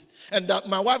faith and that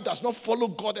my wife does not follow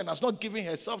God and has not given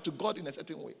herself to God in a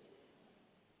certain way?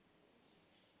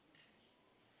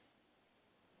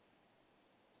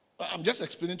 I'm just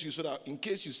explaining to you so that in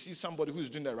case you see somebody who is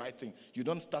doing the right thing, you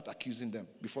don't start accusing them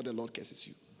before the Lord curses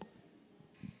you.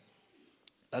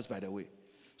 That's by the way.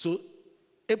 So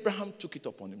Abraham took it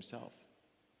upon himself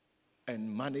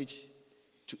and managed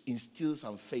to instill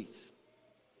some faith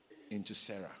into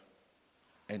Sarah.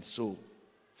 And so,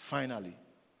 finally,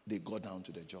 they got down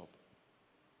to the job.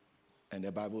 And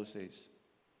the Bible says,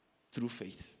 through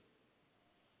faith,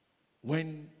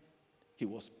 when he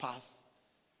was past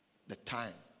the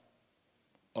time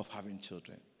of having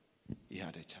children, he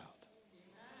had a child.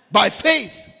 By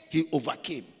faith, he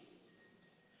overcame.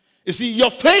 You see,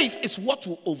 your faith is what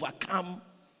will overcome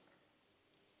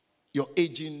your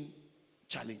aging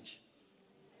challenge.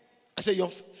 I say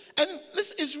and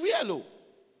listen, it's real.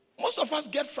 Most of us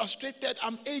get frustrated.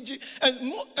 I'm aging.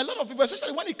 And a lot of people,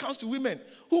 especially when it comes to women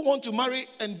who want to marry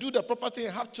and do the proper thing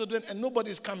and have children and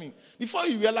nobody's coming. Before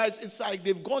you realize, it's like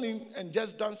they've gone in and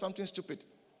just done something stupid.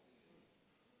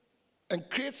 And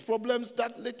creates problems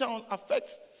that later on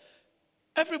affects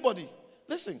everybody.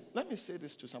 Listen, let me say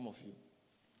this to some of you.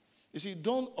 You see,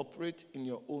 don't operate in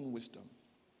your own wisdom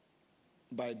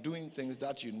by doing things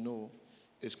that you know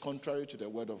is contrary to the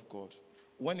word of God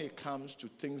when it comes to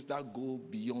things that go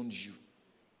beyond you.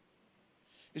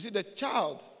 You see, the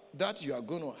child that you are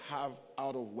going to have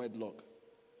out of wedlock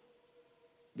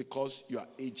because you are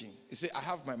aging. You say, I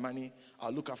have my money,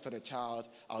 I'll look after the child,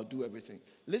 I'll do everything.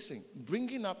 Listen,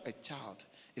 bringing up a child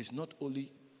is not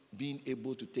only being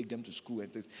able to take them to school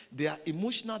and things. There are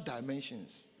emotional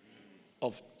dimensions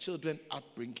of children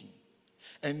upbringing.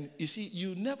 And you see,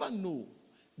 you never know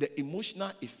the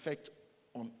emotional effect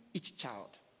on each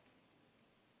child.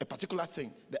 A particular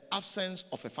thing, the absence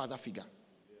of a father figure.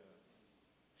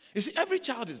 You see, every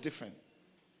child is different.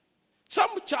 Some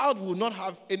child will not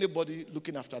have anybody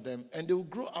looking after them, and they will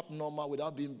grow up normal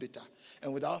without being bitter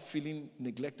and without feeling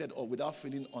neglected or without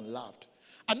feeling unloved.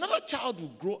 Another child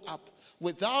will grow up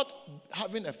without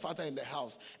having a father in the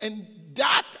house, and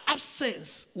that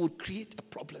absence will create a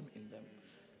problem in them.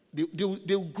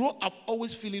 They will grow up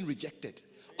always feeling rejected,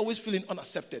 always feeling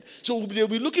unaccepted. So they'll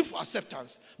be looking for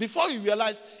acceptance. Before you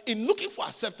realize, in looking for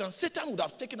acceptance, Satan would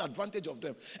have taken advantage of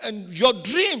them. And your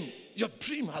dream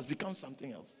has become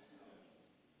something else.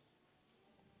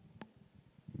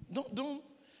 Don't.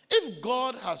 If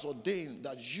God has ordained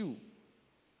that you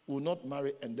will not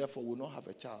marry and therefore will not have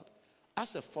a child,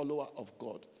 as a follower of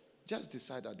God, just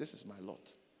decide that this is my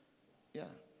lot. Yeah.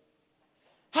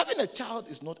 Having a child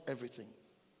is not everything.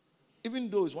 Even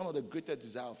though it's one of the greatest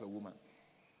desires of a woman.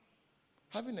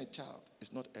 Having a child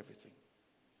is not everything.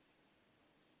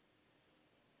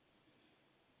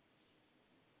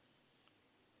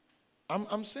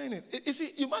 I'm saying it. You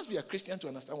see, you must be a Christian to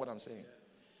understand what I'm saying.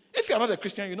 If you're not a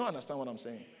Christian, you don't understand what I'm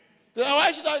saying.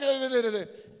 Why should I?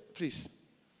 Please,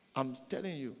 I'm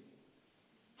telling you,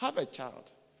 have a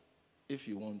child if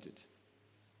you want it.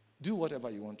 Do whatever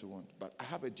you want. But I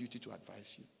have a duty to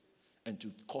advise you and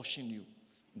to caution you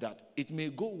that it may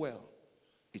go well,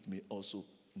 it may also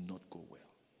not go well.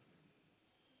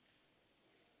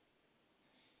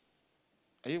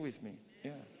 Are you with me?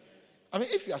 Yeah. I mean,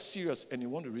 if you are serious and you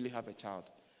want to really have a child,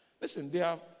 listen, there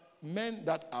are men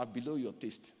that are below your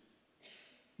taste,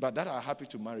 but that are happy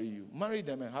to marry you. Marry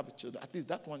them and have children. At least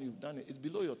that one you've done is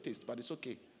below your taste, but it's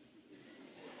okay.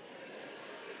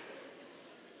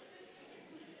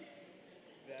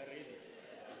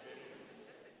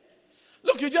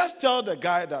 Look, you just tell the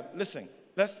guy that, listen,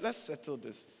 let's settle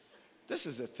this. This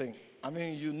is the thing. I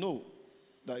mean, you know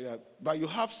that but you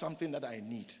have something that I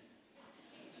need.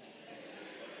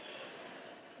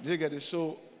 Do you get it?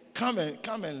 So come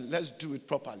and let's do it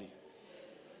properly.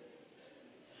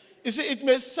 You see, it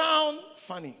may sound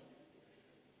funny,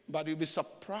 but you'll be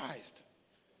surprised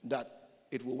that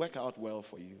it will work out well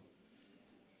for you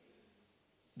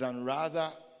than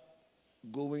rather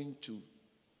going to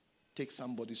take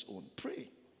somebody's own. Pray.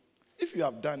 If you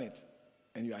have done it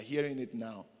and you are hearing it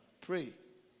now, pray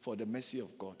for the mercy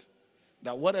of God.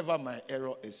 That whatever my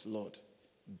error is, Lord,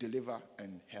 deliver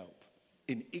and help.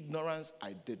 In ignorance,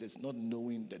 I did this, not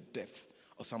knowing the depth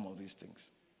of some of these things.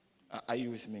 Are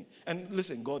you with me? And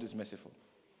listen, God is merciful.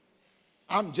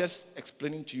 I'm just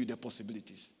explaining to you the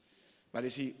possibilities. But you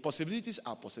see, possibilities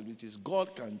are possibilities.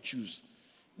 God can choose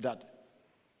that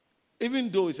even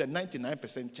though it's a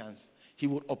 99% chance, he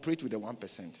would operate with a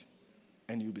 1%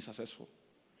 and you'll be successful.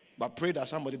 But pray that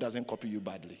somebody doesn't copy you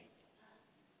badly.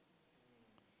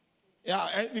 Yeah,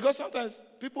 and because sometimes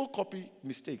people copy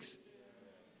mistakes.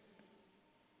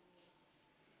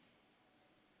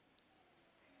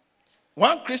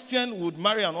 One Christian would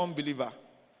marry an unbeliever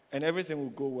and everything will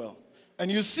go well. And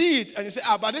you see it and you say,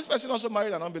 but this person also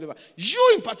married an unbeliever.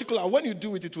 You in particular, when you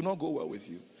do it, it will not go well with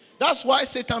you. That's why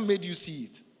Satan made you see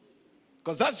it.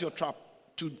 Because that's your trap,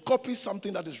 to copy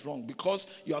something that is wrong. Because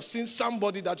you have seen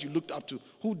somebody that you looked up to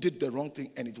who did the wrong thing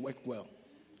and it worked well.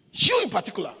 You in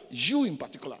particular.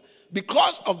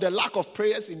 Because of the lack of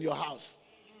prayers in your house,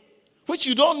 which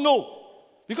you don't know.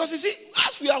 Because you see,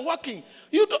 as we are working,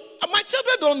 my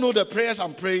children don't know the prayers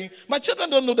I'm praying. My children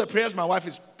don't know the prayers my wife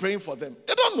is praying for them.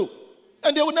 They don't know.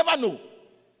 And they will never know.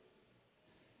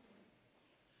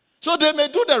 So they may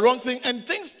do the wrong thing and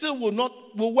things still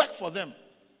will work for them.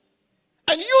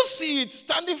 And you see it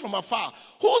standing from afar,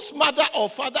 whose mother or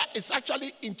father is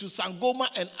actually into sangoma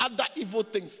and other evil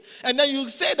things. And then you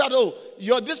say that,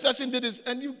 this person did this,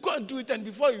 and you go and do it, and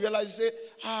before you realize, you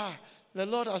say, the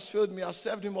Lord has failed me. I've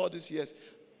served him all these years.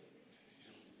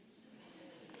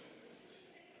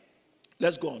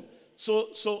 Let's go on.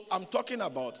 So I'm talking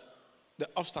about the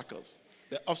obstacles.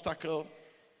 The obstacle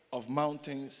of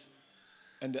mountains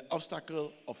and the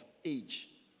obstacle of age.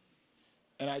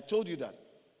 And I told you that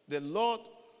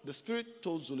the Spirit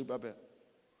told Zerubbabel,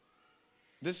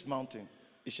 this mountain,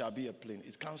 it shall be a plain.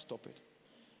 It can't stop it.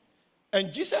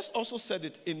 And Jesus also said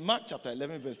it in Mark chapter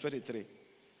 11, verse 23,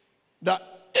 that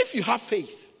if you have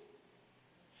faith,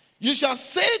 you shall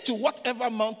say to whatever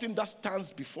mountain that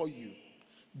stands before you,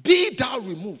 be thou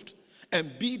removed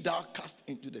and be thou cast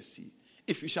into the sea.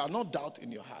 If you shall not doubt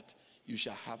in your heart, you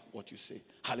shall have what you say.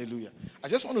 Hallelujah. I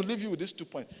just want to leave you with these 2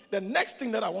 points. The next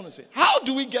thing that I want to say, how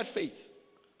do we get faith?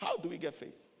 How do we get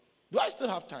faith? Do I still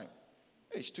have time?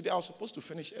 Hey, today I was supposed to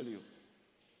finish earlier.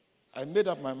 I made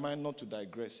up my mind not to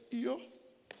digress.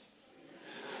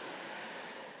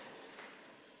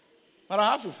 But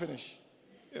I have to finish.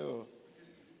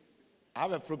 I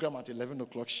have a program at 11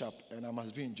 o'clock sharp and I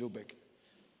must be in Joburg.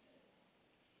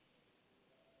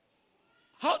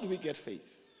 How do we get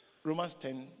faith? Romans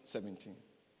 10:17.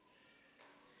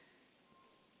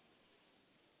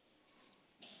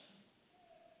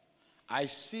 I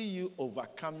see you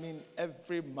overcoming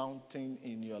every mountain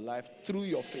in your life through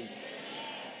your faith.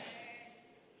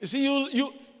 You see,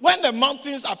 you when the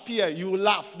mountains appear, you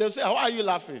laugh. They'll say, "How are you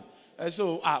laughing?" And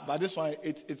so, but this one,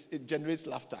 it generates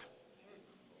laughter.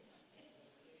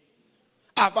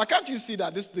 But can't you see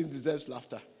that this thing deserves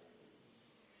laughter?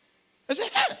 I say,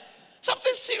 hey,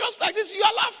 something serious like this, you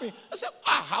are laughing. I say,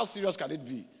 how serious can it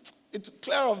be? It will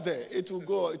clear off there. It will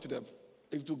go into them.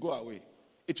 It will go away.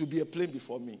 It will be a plain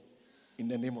before me in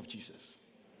the name of Jesus.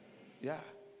 Yeah.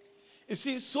 You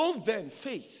see, so then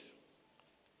faith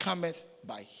cometh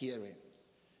by hearing,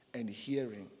 and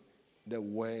hearing the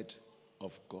word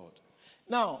of God.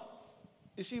 Now,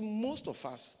 you see, most of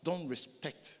us don't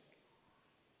respect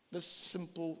the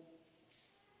simple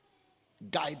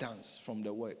guidance from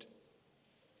the word.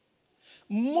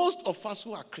 Most of us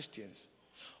who are Christians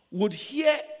would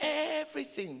hear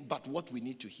everything but what we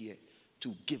need to hear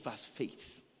to give us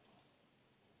faith.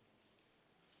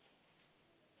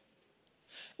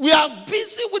 We are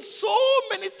busy with so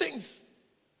many things.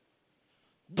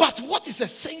 But what is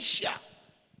essential?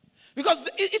 Because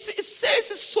it says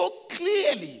it so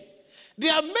clearly.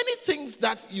 There are many things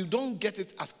that you don't get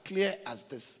it as clear as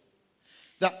this.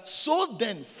 That so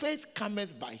then faith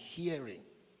cometh by hearing,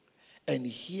 and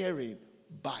hearing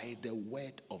by the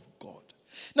word of God.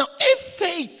 Now, if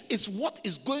faith is what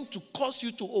is going to cause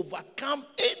you to overcome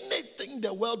anything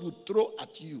the world would throw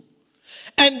at you,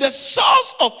 and the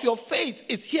source of your faith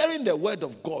is hearing the word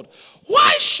of God,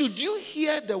 why should you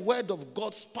hear the word of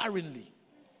God sparingly?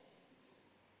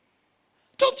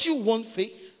 Don't you want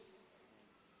faith?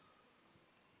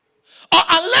 Or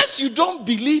unless you don't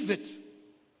believe it.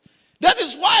 That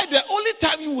is why the only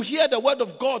time you will hear the word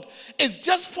of God is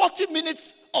just 40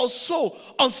 minutes or so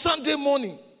on Sunday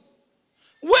morning.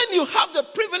 When you have the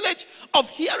privilege of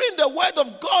hearing the word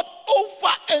of God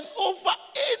over and over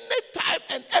any time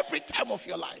and every time of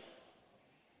your life.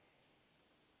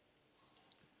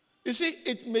 You see,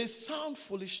 it may sound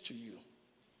foolish to you.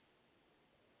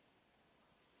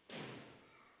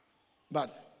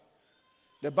 But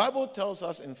the Bible tells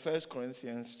us in 1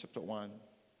 Corinthians chapter 1,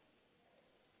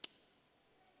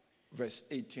 verse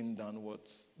 18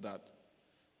 downwards, that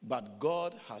but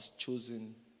God has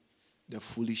chosen the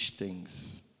foolish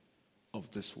things of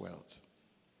this world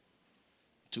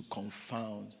to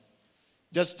confound.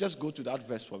 Just go to that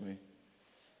verse for me.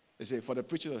 They say, for the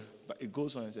preacher, but it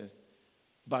goes on and says,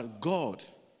 but God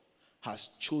has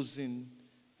chosen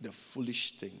the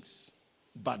foolish things.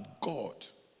 But God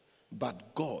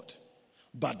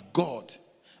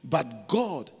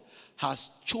has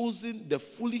chosen the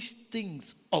foolish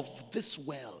things of this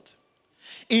world.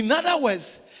 In other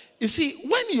words, you see,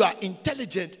 when you are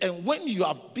intelligent and when you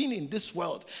have been in this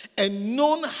world and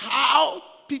known how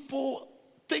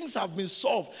things have been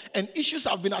solved and issues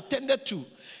have been attended to,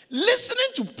 listening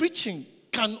to preaching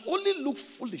can only look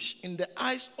foolish in the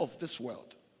eyes of this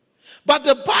world. But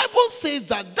the Bible says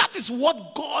that is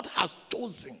what God has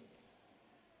chosen.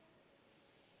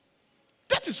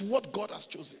 That is what God has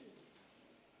chosen.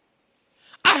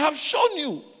 I have shown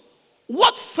you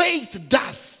what faith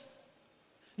does.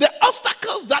 The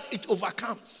obstacles that it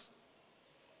overcomes.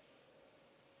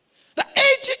 The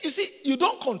aging, you see, you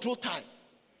don't control time.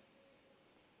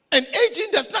 And aging,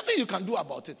 there's nothing you can do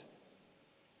about it.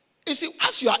 You see,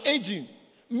 as you are aging,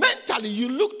 mentally you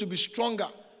look to be stronger.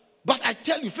 But I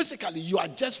tell you, physically, you are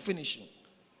just finishing.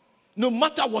 No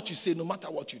matter what you say, no matter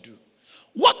what you do.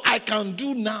 What I can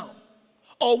do now,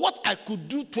 or what I could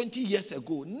do 20 years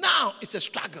ago, now it's a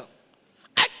struggle.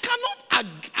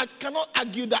 I cannot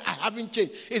argue that I haven't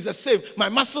changed. It's the same. My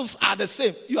muscles are the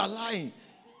same. You are lying.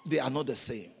 They are not the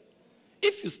same.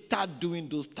 If you start doing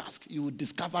those tasks, you will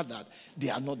discover that they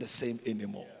are not the same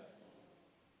anymore.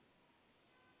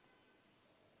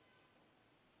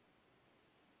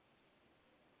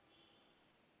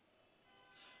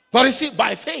 But you see,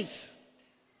 by faith,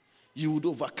 you would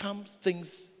overcome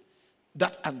things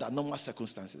that under normal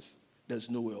circumstances, there's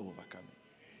no way of overcoming.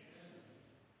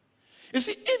 You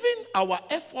see, even our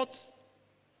effort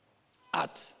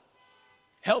at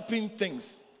helping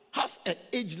things has an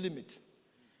age limit.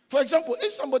 For example,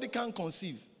 if somebody can't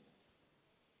conceive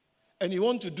and you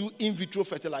want to do in vitro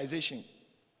fertilization,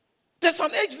 there's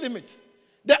an age limit.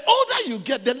 The older you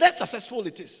get, the less successful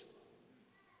it is.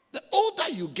 The older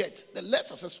you get, the less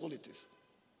successful it is.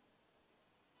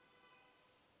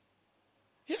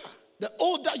 Yeah, the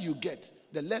older you get,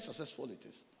 the less successful it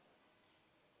is.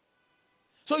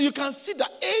 So you can see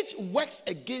that age works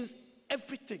against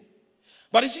everything.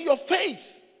 But you see, your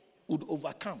faith would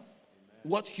overcome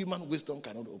what human wisdom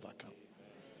cannot overcome.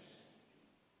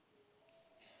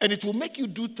 And it will make you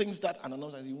do things that an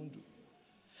announcer you won't do.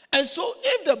 And so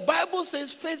if the Bible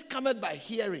says faith cometh by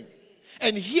hearing,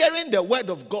 and hearing the word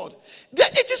of God, then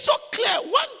it is so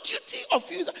clear. One duty of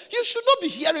you is that you should not be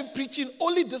hearing preaching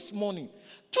only this morning.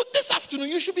 To this afternoon,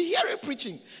 you should be hearing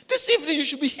preaching. This evening, you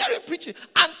should be hearing preaching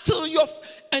until you're.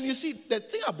 And you see, the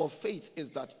thing about faith is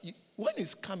that when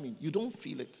it's coming, you don't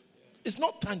feel it. It's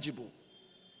not tangible.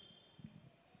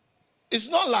 It's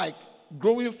not like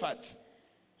growing fat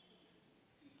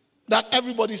that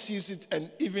everybody sees it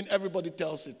and even everybody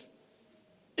tells it.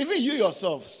 Even you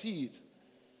yourself see it.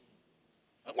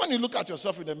 When you look at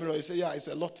yourself in the mirror, you say, yeah, it's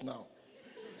a lot now.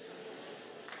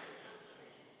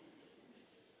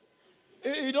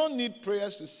 You don't need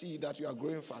prayers to see that you are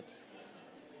growing fat.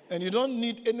 And you don't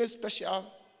need any special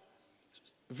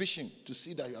vision to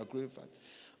see that you are growing fat.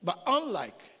 But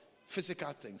unlike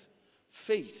physical things,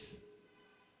 faith,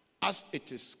 as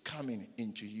it is coming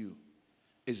into you,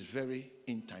 is very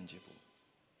intangible.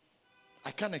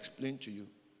 I can't explain to you,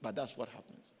 but that's what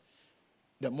happens.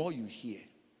 The more you hear,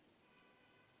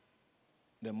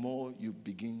 the more you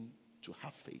begin to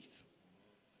have faith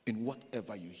in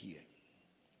whatever you hear.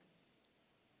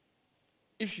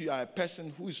 If you are a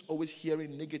person who is always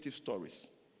hearing negative stories,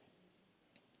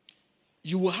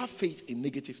 you will have faith in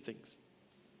negative things.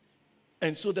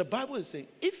 And so the Bible is saying,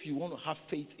 if you want to have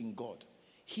faith in God,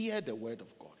 hear the word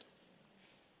of God.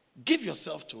 Give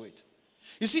yourself to it.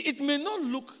 You see, it may not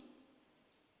look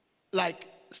like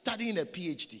studying a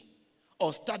PhD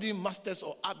or studying masters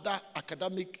or other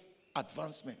academic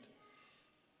advancement.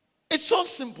 It's so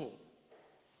simple.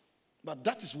 But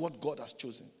that is what God has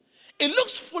chosen. It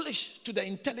looks foolish to the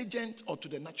intelligent or to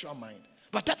the natural mind.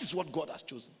 But that is what God has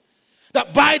chosen.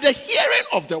 That by the hearing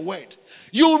of the word,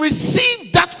 you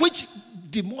receive that which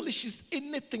demolishes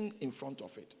anything in front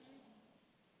of it.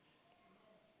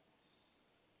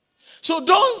 So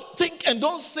don't think and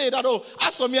don't say that, oh,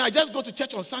 as for me, I just go to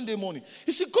church on Sunday morning.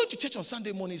 You see, going to church on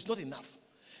Sunday morning is not enough.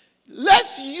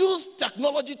 Let's use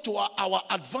technology to our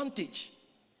advantage.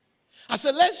 I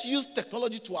said, let's use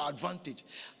technology to our advantage.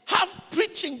 Have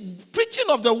preaching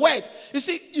of the word. You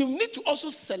see, you need to also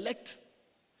select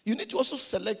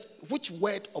which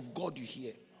word of God you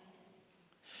hear.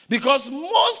 Because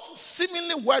most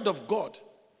seemingly word of God,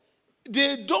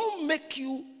 they don't make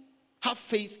you have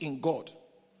faith in God.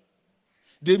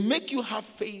 They make you have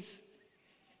faith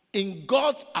in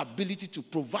God's ability to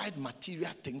provide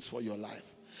material things for your life.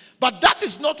 But that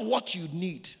is not what you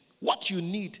need. What you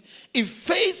need is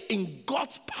faith in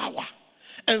God's power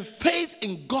and faith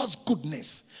in God's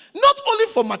goodness. Not only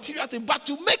for material things, but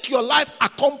to make your life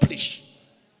accomplish.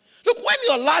 Look, when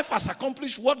your life has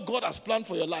accomplished what God has planned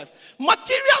for your life,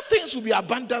 material things will be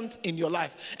abundant in your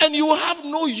life, and you will have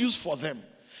no use for them.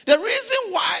 The reason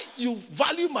why you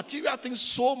value material things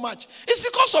so much is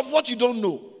because of what you don't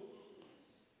know.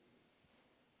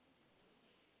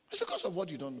 It's because of what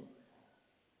you don't know.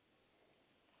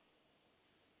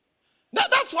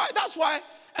 That's why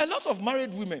a lot of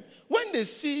married women, when they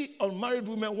see unmarried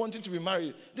women wanting to be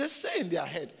married, they say in their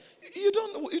head, you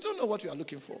don't know what you are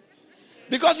looking for.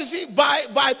 Because you see, by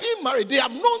being married, they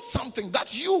have known something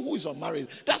that you who is unmarried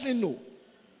doesn't know.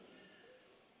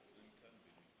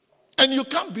 And you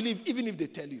can't believe even if they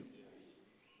tell you.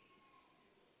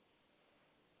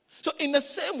 So in the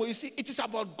same way, you see, it is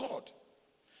about God.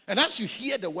 And as you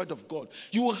hear the word of God,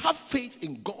 you will have faith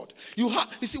in God. You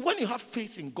see, when you have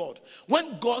faith in God,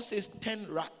 when God says turn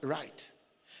right,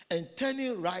 and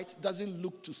turning right doesn't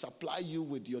look to supply you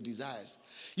with your desires,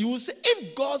 you will say,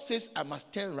 if God says I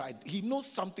must turn right, he knows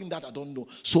something that I don't know,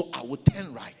 so I will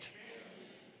turn right.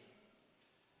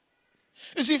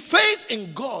 You see, faith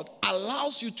in God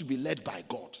allows you to be led by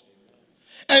God.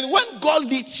 And when God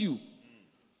leads you,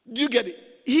 do you get it?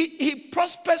 He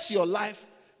prospers your life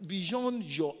beyond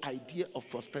your idea of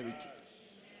prosperity.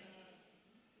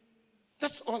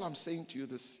 That's all I'm saying to you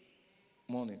this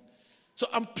morning. So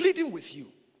I'm pleading with you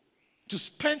to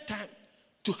spend time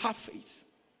to have faith.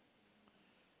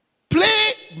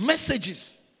 Play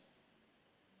messages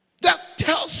that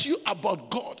tells you about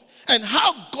God and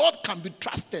how God can be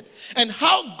trusted and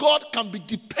how God can be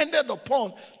depended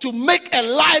upon to make a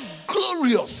life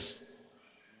glorious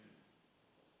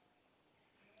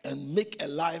and make a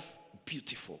life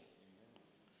beautiful.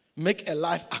 Make a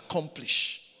life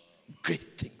accomplish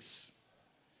great things.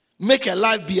 Make a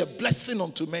life be a blessing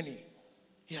unto many.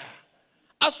 Yeah.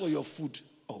 As for your food,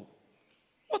 oh,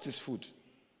 what is food?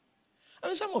 I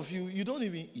mean, some of you don't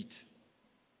even eat.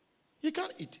 You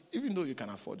can't eat, even though you can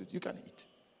afford it. You can't eat.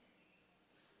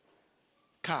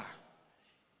 Car.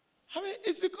 I mean,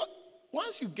 it's because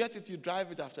once you get it, you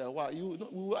drive it after a while. We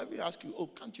will ask you, oh,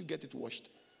 can't you get it washed?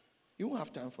 You won't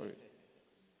have time for it.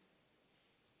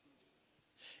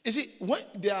 You see, when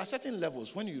there are certain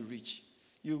levels, when you reach,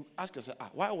 you ask yourself,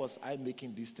 why was I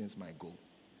making these things my goal?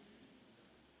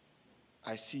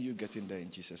 I see you getting there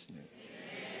in Jesus' name.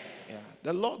 Yeah,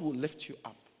 the Lord will lift you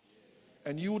up.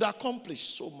 And you would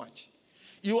accomplish so much.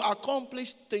 You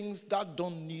accomplish things that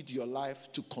don't need your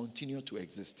life to continue to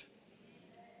exist.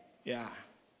 Yeah.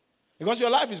 Because your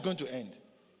life is going to end.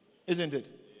 Isn't it?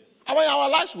 I mean, our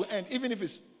lives will end. Even if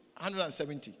it's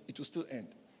 170, it will still end.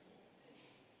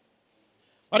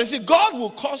 But you see, God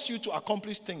will cause you to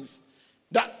accomplish things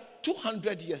that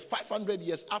 200 years, 500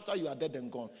 years after you are dead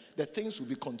and gone, the things will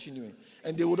be continuing.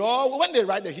 And they would all, when they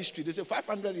write the history, they say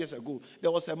 500 years ago,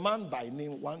 there was a man by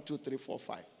name 1, 2, 3, 4,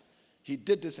 5. He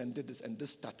did this, and this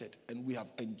started. And we have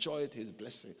enjoyed his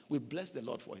blessing. We bless the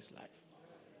Lord for his life.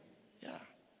 Yeah.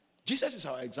 Jesus is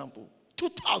our example.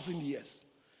 2,000 years.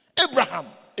 Abraham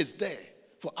is there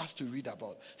for us to read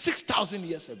about. 6,000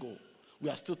 years ago, we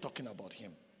are still talking about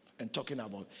him and talking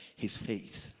about his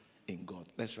faith in God.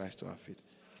 Let's rise to our feet.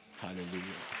 Hallelujah.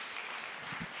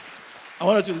 I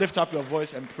want you to lift up your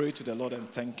voice and pray to the Lord and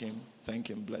thank him. Thank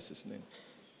him. Bless his name.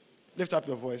 Lift up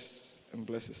your voice and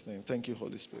bless his name. Thank you,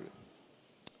 Holy Spirit.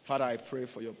 Father, I pray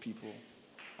for your people.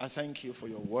 I thank you for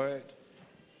your word.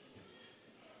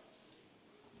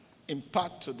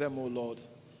 Impart to them, O Lord,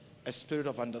 a spirit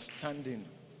of understanding,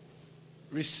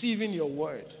 receiving your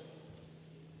word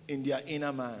in their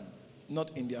inner man,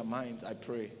 not in their minds, I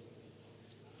pray.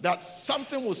 That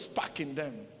something will spark in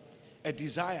them, a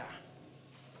desire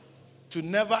to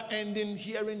never ending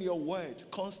hearing your word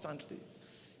constantly.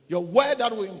 Your word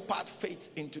that will impart faith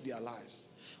into their lives.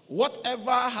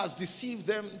 Whatever has deceived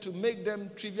them to make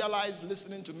them trivialize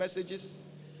listening to messages,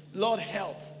 Lord,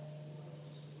 help.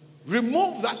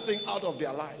 Remove that thing out of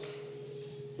their lives.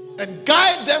 And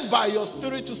guide them by your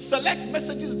spirit to select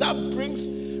messages that brings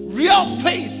real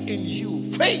faith in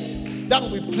you. Faith that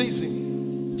will be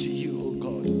pleasing to you, oh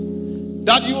God.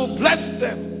 That you will bless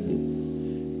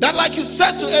them. That like you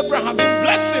said to Abraham, in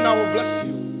blessing I will bless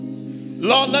you.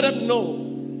 Lord, let them know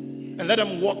and let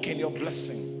them walk in your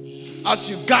blessing as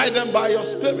you guide them by your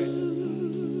spirit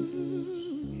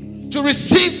to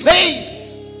receive faith.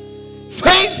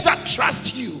 Faith that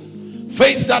trusts you.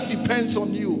 Faith that depends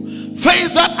on you.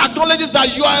 Faith that acknowledges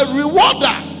that you are a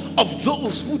rewarder of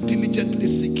those who diligently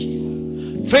seek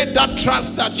you. Faith that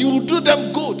trusts that you will do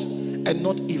them good and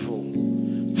not evil.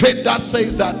 Faith that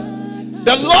says that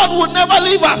the Lord will never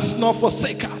leave us nor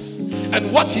forsake us.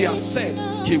 And what he has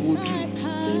said, he will do.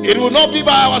 It will not be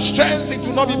by our strength, it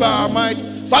will not be by our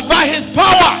might, but by his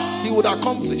power, he would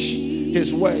accomplish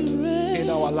his word in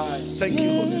our lives. Thank you,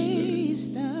 Holy Spirit.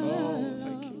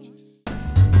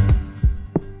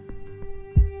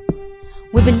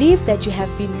 We believe that you have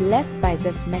been blessed by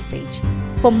this message.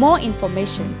 For more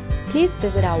information, please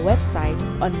visit our website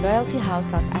on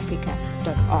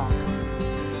loyaltyhousesouthafrica.org.